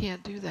 We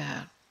can't do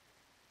that.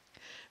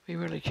 We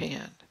really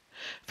can't.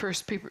 1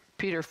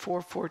 Peter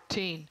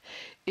 4:14,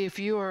 if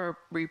you are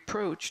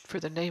reproached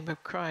for the name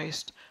of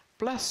Christ,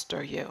 blessed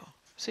are you.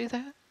 See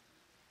that?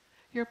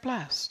 You're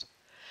blessed.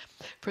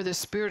 For the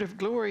Spirit of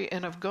glory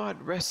and of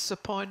God rests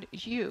upon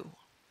you.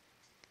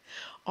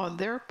 On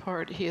their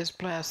part he is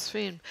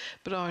blasphemed,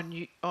 but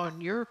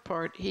on your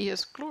part he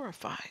is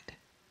glorified.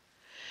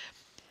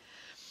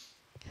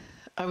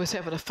 I was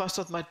having a fuss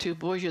with my 2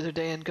 boys the other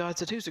day, and God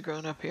said, who's a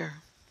grown-up here?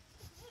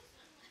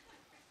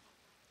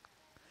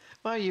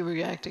 Why are you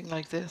reacting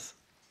like this?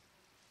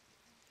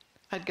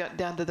 I'd gotten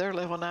down to their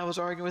level and I was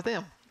arguing with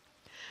them.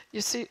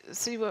 You see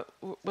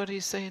what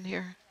he's saying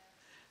here?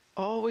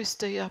 Always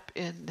stay up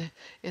in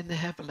the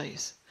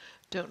heavenlies.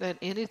 Don't let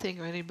anything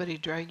or anybody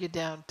drag you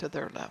down to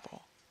their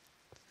level.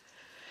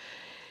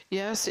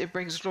 Yes, it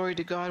brings glory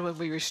to God when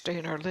we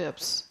restrain our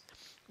lips.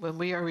 When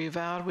we are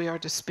reviled, we are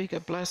to speak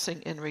a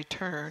blessing in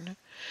return.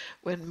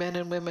 When men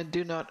and women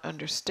do not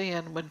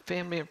understand, when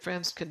family and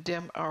friends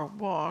condemn our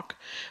walk,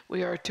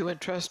 we are to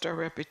entrust our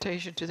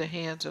reputation to the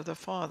hands of the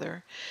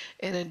Father,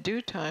 and in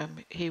due time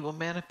he will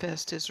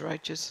manifest his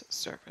righteous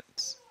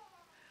servants.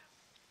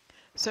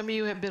 Some of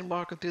you have been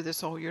walking through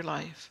this all your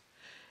life,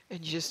 and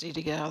you just need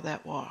to get out of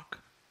that walk.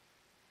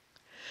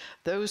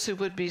 Those who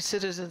would be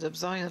citizens of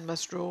Zion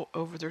must rule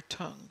over their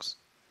tongues.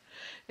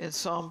 In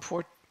Psalm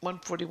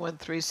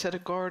 141:3, set a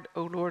guard,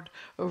 O Lord,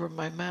 over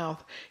my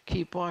mouth.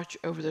 Keep watch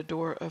over the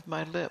door of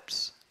my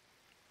lips.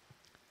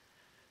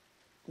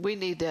 We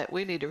need that.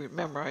 We need to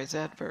memorize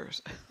that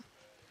verse.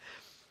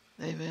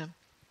 Amen.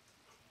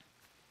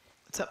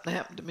 Something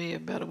happened to me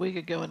about a week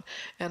ago,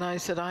 and I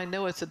said, I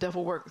know it's the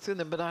devil working through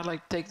them, but I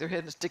like to take their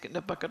head and stick it in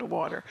a bucket of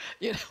water.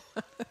 You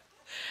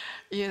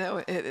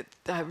know,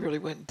 I really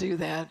wouldn't do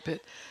that,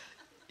 but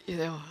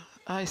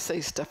I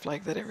say stuff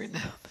like that every now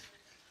and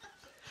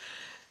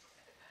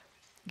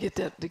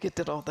then.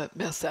 Get all that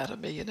mess out of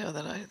me,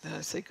 then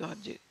I say, God,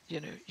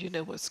 you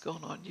know what's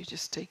going on. You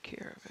just take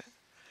care of it.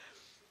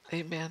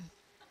 Amen.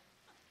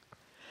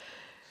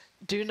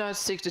 Do not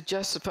seek to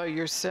justify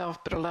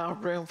yourself, but allow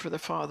room for the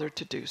Father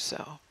to do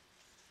so.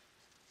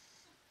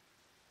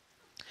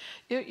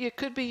 It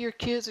could be your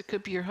kids, it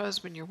could be your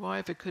husband, your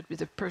wife, it could be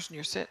the person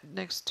you're sitting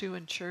next to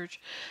in church.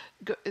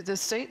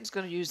 Satan's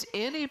going to use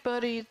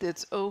anybody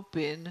that's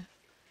open,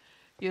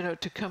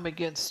 to come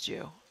against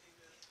you.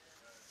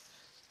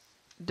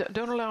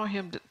 Don't allow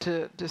him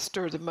to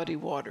stir the muddy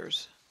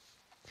waters.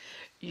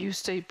 You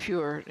stay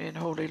pure and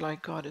holy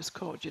like God has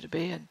called you to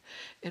be,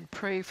 and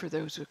pray for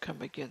those who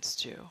come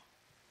against you.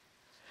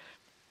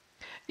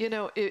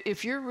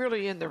 If you're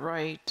really in the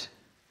right,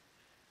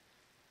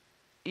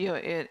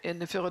 in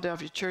the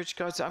Philadelphia church,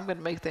 God said, I'm going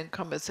to make them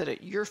come and sit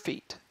at your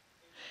feet,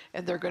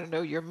 and they're going to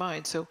know your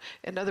mind. So,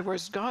 in other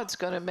words, God's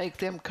going to make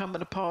them come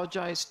and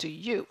apologize to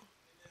you.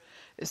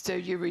 Instead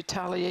of you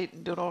retaliate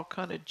and doing all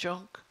kind of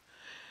junk,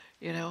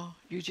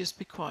 you just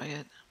be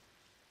quiet.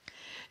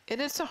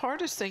 And it's the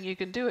hardest thing you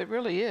can do. It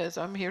really is.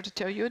 I'm here to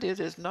tell you it is.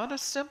 It's not a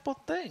simple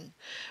thing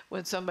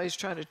when somebody's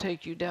trying to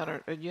take you down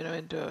or,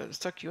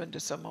 suck you into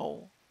some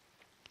hole.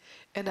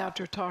 And out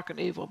there talking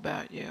evil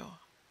about you.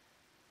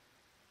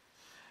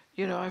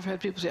 I've had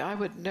people say, I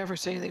would never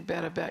say anything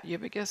bad about you,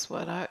 but guess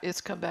what?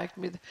 It's come back to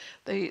me.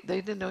 They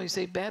didn't only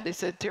say bad, they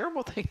said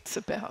terrible things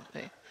about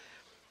me.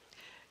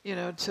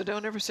 So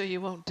don't ever say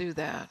you won't do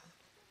that.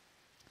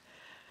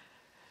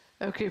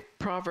 Okay,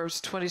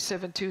 Proverbs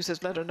 27:2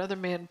 says, let another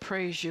man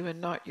praise you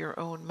and not your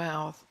own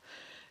mouth,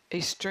 a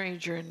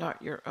stranger and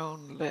not your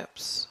own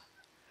lips.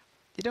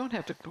 You don't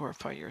have to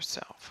glorify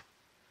yourself.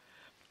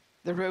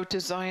 The road to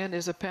Zion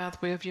is a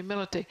pathway of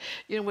humility.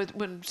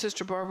 When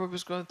Sister Barbara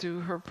was going through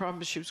her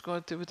problems she was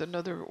going through with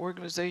another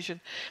organization,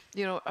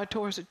 I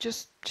told her, I said,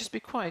 just be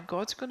quiet.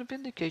 God's going to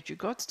vindicate you.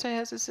 God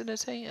has this in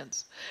his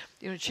hands.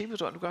 She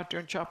was wanting to go out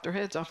there and chop their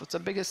heads off with the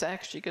biggest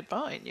axe she could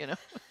find,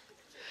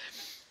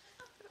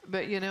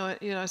 But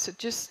I said,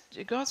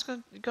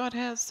 God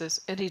has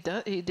this, and He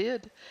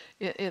did,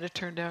 and it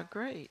turned out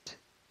great.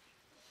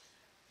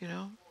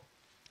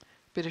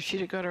 But if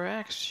she'd have got her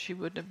axe, she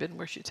wouldn't have been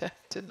where she's at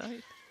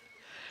tonight.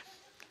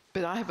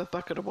 But I have a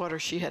bucket of water,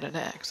 she had an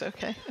axe,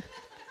 okay?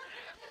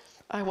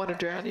 I want to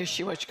drown you.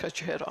 She wants to cut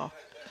your head off.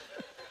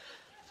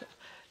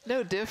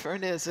 No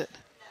different, is it?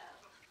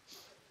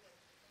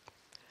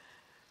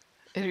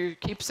 And you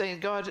keep saying,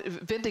 God,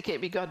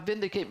 vindicate me, God,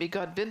 vindicate me,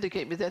 God,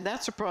 vindicate me. Then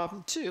that's a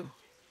problem too.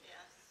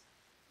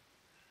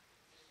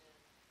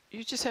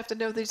 You just have to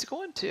know that he's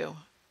going to.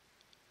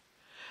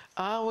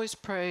 I always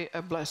pray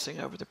a blessing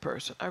over the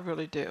person. I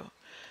really do.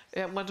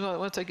 And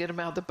once I get them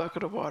out of the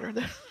bucket of water,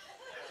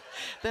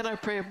 then I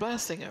pray a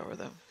blessing over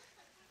them.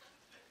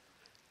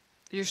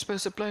 You're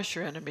supposed to bless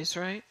your enemies,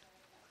 right?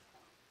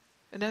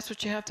 And that's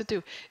what you have to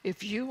do.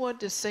 If you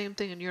want the same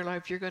thing in your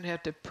life, you're going to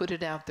have to put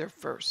it out there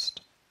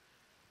first.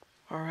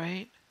 All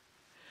right?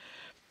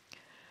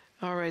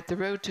 All right, the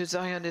road to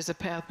Zion is a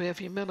pathway of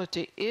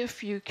humility.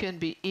 If you can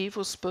be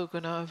evil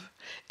spoken of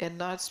and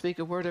not speak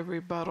a word of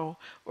rebuttal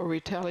or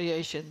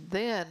retaliation,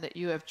 then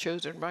you have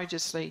chosen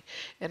righteously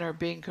and are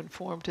being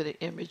conformed to the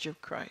image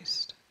of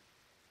Christ.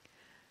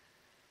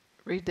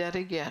 Read that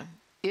again.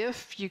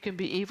 If you can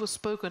be evil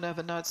spoken of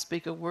and not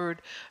speak a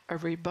word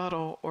of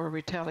rebuttal or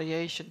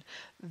retaliation,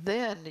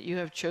 then you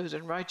have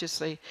chosen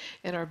righteously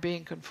and are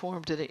being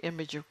conformed to the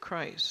image of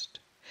Christ.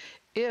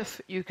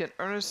 If you can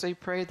earnestly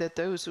pray that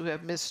those who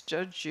have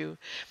misjudged you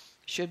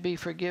should be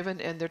forgiven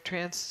and their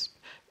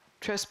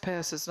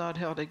trespasses not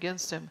held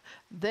against them,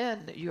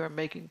 then you are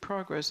making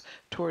progress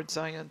towards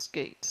Zion's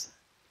gates.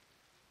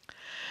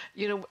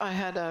 You know, I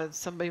had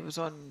somebody was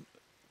on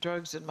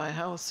drugs in my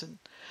house, and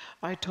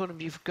I told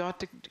him, you've got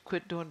to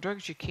quit doing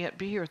drugs. You can't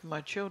be here with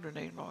my children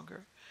any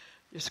longer.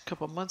 Just a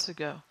couple of months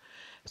ago.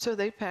 So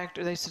they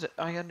said,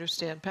 I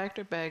understand, packed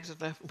their bags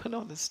and left, went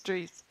on the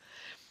streets.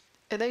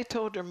 And they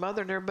told their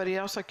mother and everybody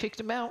else I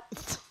kicked him out.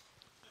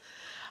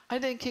 I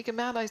didn't kick him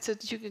out. I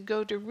said, you can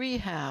go to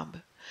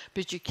rehab,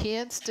 but you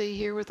can't stay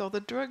here with all the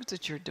drugs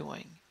that you're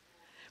doing.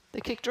 They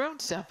kicked their own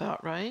self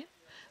out, right?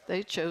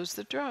 They chose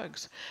the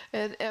drugs.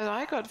 And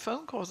I got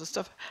phone calls and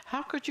stuff.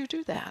 How could you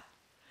do that?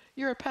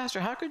 You're a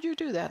pastor. How could you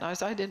do that? And I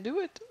said, I didn't do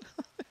it.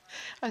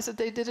 I said,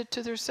 they did it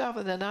to themselves,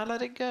 and then I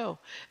let it go.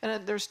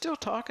 And they're still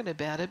talking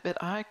about it,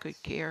 but I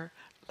could care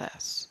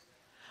less.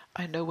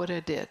 I know what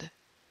I did.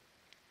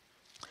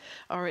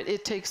 All right,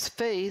 it takes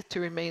faith to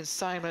remain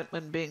silent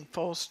when being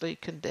falsely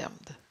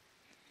condemned.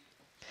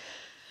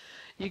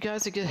 You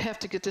guys have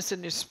to get this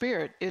in your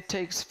spirit. It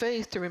takes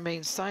faith to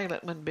remain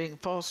silent when being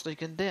falsely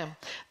condemned.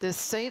 The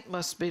saint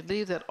must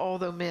believe that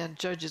although man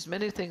judges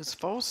many things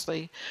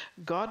falsely,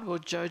 God will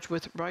judge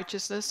with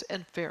righteousness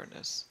and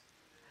fairness.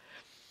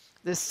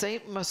 The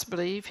saint must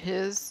believe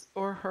his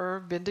or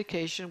her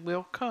vindication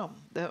will come.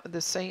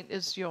 The saint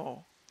is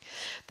y'all.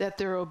 That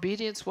their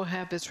obedience will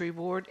have its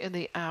reward in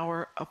the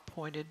hour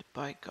appointed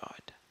by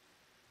God.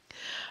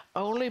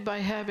 Only by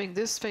having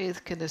this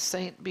faith can the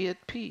saint be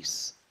at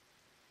peace.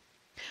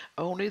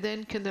 Only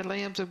then can the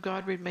lambs of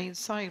God remain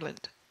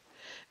silent.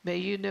 May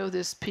you know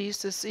this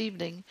peace this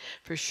evening,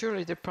 for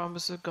surely the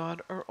promises of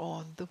God are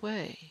on the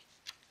way.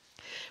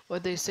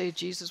 What they say,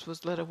 Jesus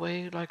was led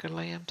away like a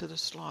lamb to the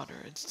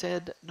slaughter and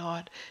said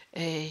not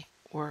a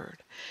word.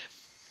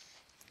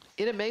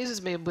 It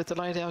amazes me with the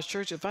Lighthouse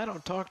Church, if I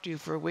don't talk to you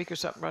for a week or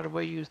something right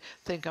away, you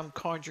think I'm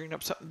conjuring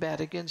up something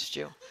bad against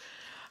you.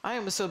 I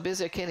am so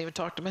busy I can't even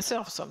talk to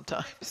myself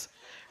sometimes,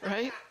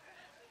 right?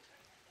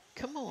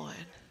 Come on.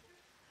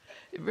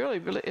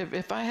 Really,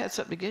 if I had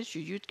something against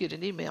you, you'd get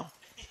an email.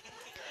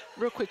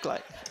 Real quick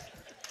like.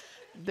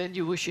 Then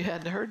you wish you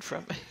hadn't heard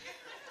from me.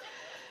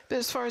 But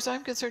as far as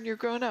I'm concerned, you're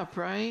grown up,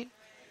 right?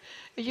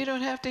 And you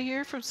don't have to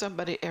hear from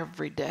somebody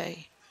every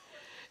day.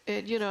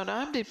 And, you know, and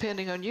I'm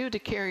depending on you to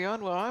carry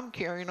on while I'm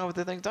carrying over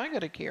the things I got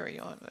to carry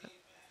on with.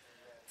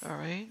 All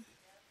right?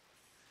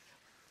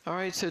 All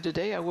right, so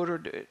today I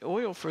ordered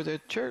oil for the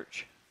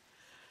church.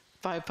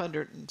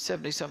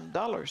 $570-something.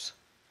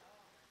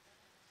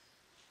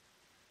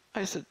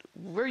 I said,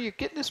 where are you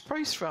getting this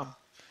price from?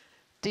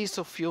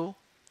 Diesel fuel.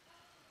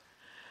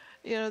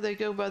 You know, they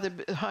go by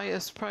the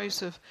highest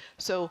price of,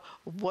 so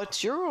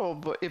what's your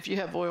oil, if you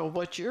have oil,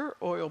 what's your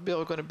oil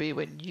bill going to be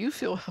when you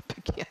fill up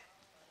again?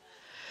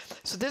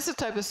 So this is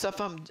the type of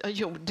stuff I'm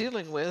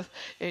dealing with,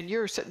 and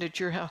you're sitting at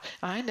your house.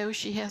 I know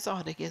she has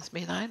aught against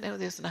me, and I know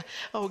this, and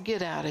oh,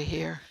 get out of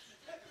here.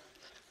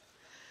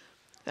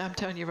 I'm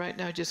telling you right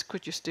now, just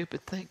quit your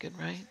stupid thinking,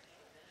 right?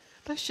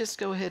 Let's just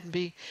go ahead and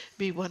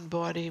be one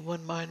body,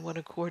 one mind, one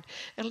accord,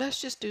 and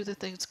let's just do the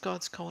things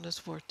God's calling us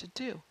for to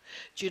do.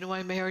 Do you know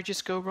why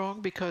marriages go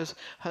wrong? Because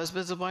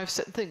husbands and wives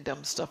sit and think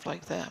dumb stuff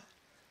like that.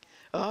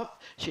 Oh,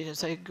 she didn't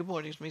say good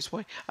morning to me this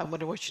morning. I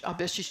wonder I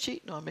bet she's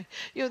cheating on me.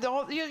 You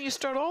know, you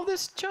start all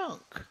this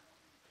junk,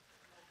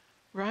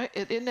 right?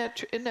 Isn't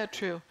that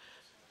true?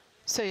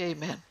 Say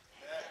amen.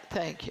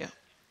 Thank you.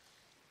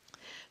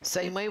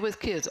 Same way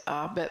with kids.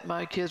 I bet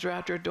my kids are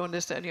out there doing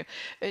this, that,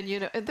 and you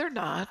know, and they're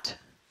not.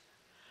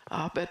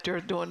 I bet they're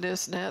doing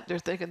this and that. They're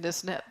thinking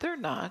this and that. They're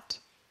not.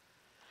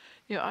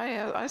 You know,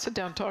 I sit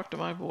down and talk to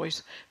my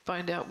boys,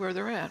 find out where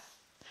they're at.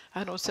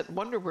 I don't sit and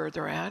wonder where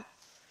they're at,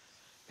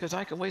 because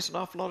I can waste an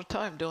awful lot of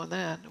time doing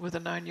that with a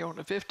 9-year-old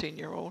and a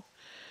 15-year-old.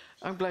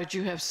 I'm glad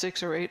you have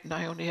 6 or 8 and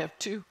I only have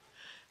 2.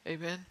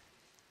 Amen.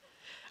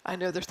 I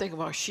know they're thinking,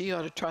 well, she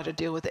ought to try to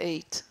deal with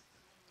 8.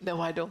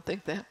 No, I don't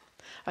think that.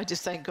 I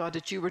just thank God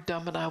that you were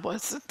dumb and I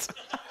wasn't.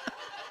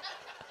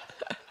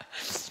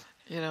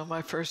 You know,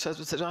 my first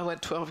husband said, I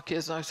want 12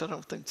 kids, and I said, I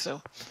don't think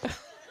so.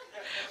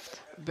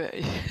 But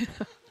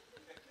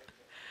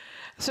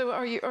so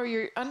are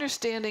you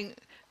understanding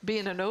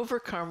being an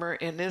overcomer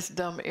in this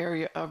dumb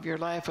area of your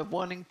life of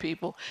wanting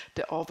people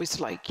to always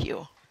like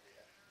you?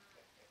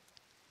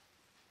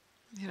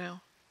 You know,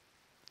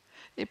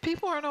 if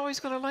people aren't always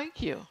going to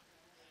like you.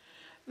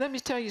 Let me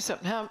tell you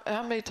something. How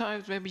many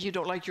times maybe you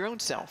don't like your own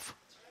self?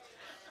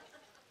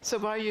 So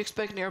why are you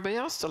expecting everybody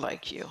else to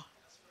like you?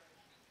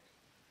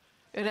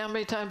 And how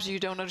many times you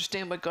don't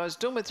understand what God's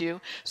doing with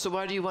you, so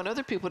why do you want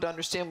other people to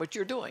understand what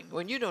you're doing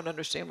when you don't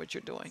understand what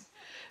you're doing?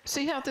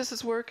 See how this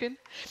is working?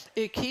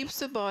 It keeps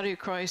the body of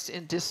Christ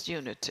in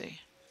disunity.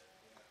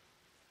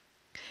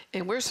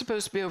 And we're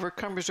supposed to be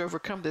overcomers to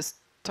overcome this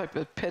type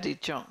of petty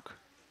junk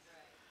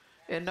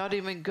and not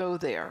even go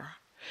there.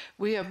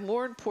 We have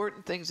more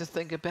important things to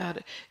think about,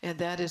 and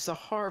that is the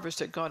harvest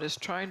that God is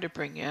trying to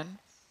bring in,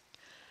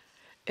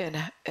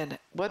 and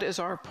what is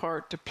our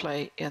part to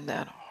play in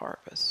that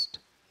harvest.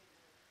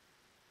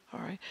 All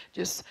right.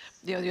 Just,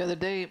 you know, the other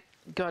day,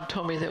 God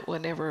told me that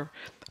whenever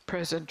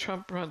President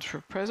Trump runs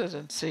for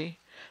presidency,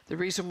 the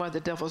reason why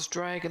the devil's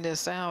dragging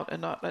this out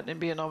and not letting him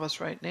be in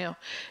office right now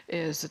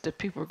is that the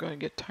people are going to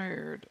get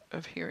tired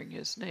of hearing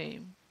his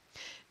name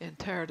and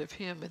tired of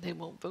him, and they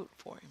won't vote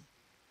for him.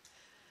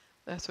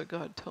 That's what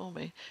God told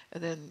me.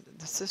 And then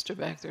the sister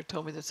back there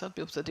told me that some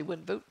people said they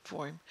wouldn't vote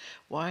for him.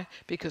 Why?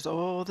 Because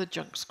all the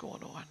junk's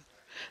going on.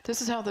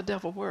 This is how the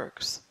devil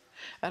works.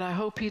 And I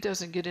hope he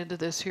doesn't get into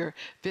this here,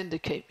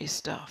 vindicate me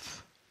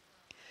stuff.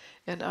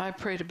 And I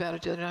prayed about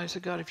it the other night. I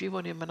said, God, if you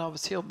want him in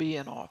office, he'll be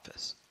in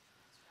office.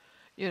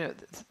 You know,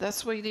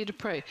 that's what you need to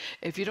pray.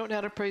 If you don't know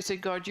how to pray, say,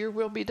 God, your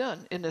will be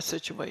done in this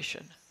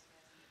situation.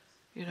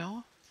 You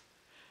know?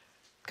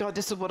 God,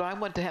 this is what I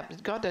want to happen.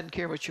 God doesn't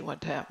care what you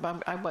want to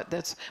happen. I want,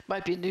 that's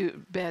might be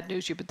bad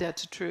news to you, but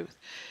that's the truth.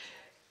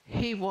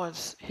 He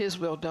wants his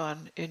will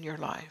done in your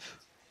life.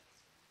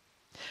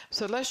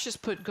 So let's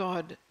just put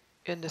God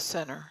in the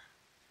center.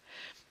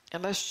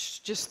 And let's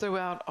just throw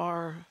out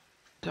our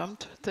dumb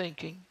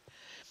thinking.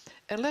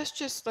 And let's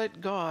just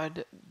let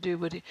God do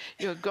what he,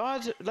 you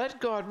know, let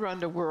God run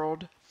the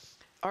world.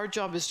 Our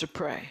job is to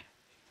pray.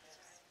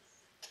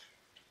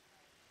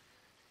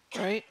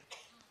 Right?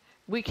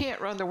 We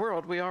can't run the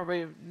world. We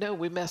already know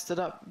we messed it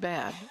up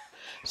bad.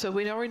 So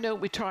we already know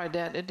we tried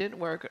that and it didn't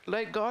work.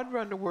 Let God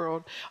run the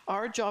world.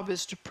 Our job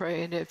is to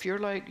pray. And if you're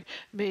like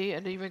me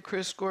and even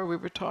Chris Gore, we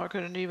were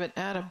talking, and even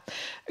Adam,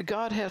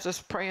 God has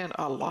us praying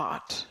a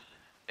lot.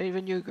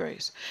 Even you,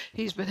 Grace.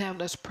 He's been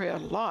having us pray a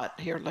lot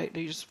here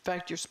lately. In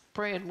fact, you're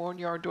praying more than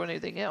you are doing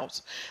anything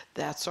else.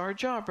 That's our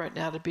job right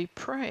now, to be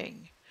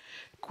praying.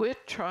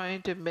 Quit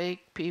trying to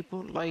make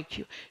people like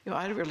you. You know,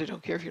 I really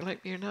don't care if you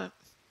like me or not.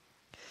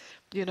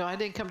 You know, I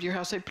didn't come to your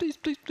house and say, please,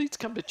 please, please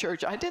come to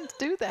church. I didn't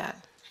do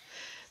that.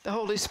 The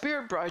Holy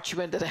Spirit brought you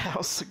into the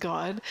house of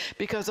God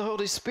because the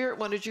Holy Spirit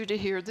wanted you to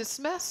hear this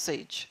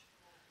message.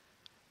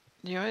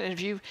 You know, and if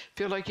you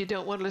feel like you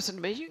don't want to listen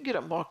to me, you can get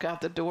up and walk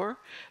out the door.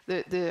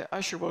 The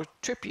usher will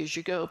trip you as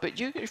you go, but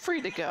you're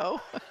free to go.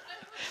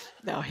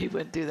 No, he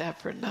wouldn't do that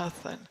for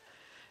nothing.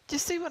 Do you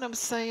see what I'm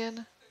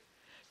saying?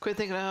 Quit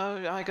thinking,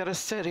 oh, I got to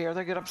sit here.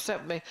 They're going to get upset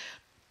with me.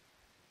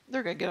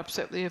 They're going to get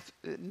upset with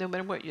you no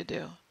matter what you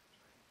do.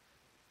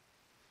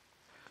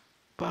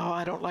 Well,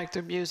 I don't like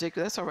their music.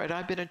 That's all right.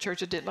 I've been in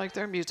church that didn't like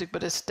their music,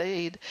 but it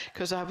stayed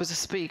because I was a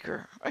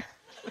speaker.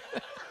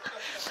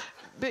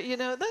 But, you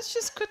know, let's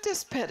just quit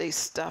this petty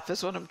stuff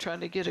is what I'm trying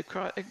to get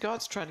across.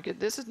 God's trying to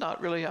get, this is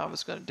not really how I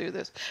was going to do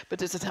this, but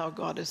this is how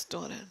God is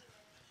doing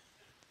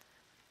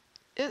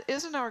it.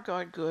 Isn't our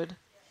God good?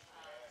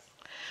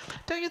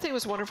 Don't you think it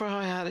was wonderful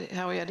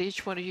how he had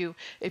each one of you,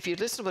 if you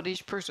listen to what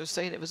each person was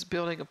saying, it was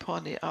building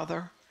upon the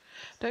other?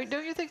 Don't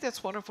you think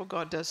that's wonderful?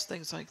 God does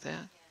things like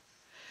that.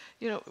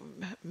 You know,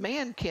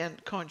 man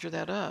can't conjure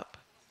that up.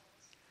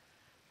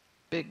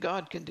 But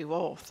God can do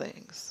all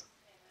things.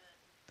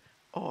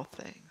 All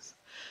things.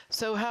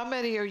 So how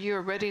many of you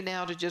are ready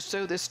now to just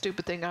throw this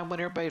stupid thing, I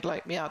want everybody to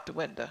like me, out the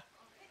window?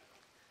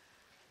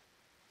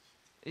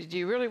 Do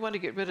you really want to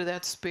get rid of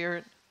that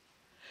spirit?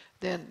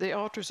 Then the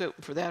altar's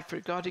open for that, for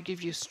God to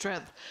give you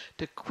strength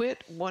to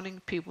quit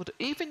wanting people to,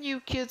 even you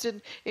kids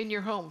in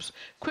your homes,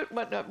 quit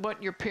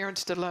wanting your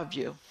parents to love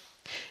you.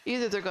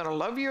 Either they're going to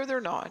love you or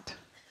they're not.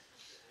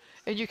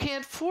 And you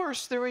can't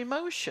force their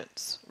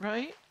emotions,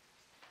 right?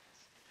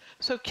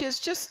 So kids,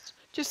 just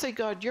say,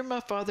 God, you're my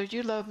father,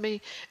 you love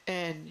me,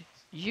 and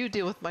you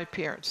deal with my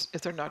parents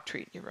if they're not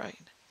treating you right.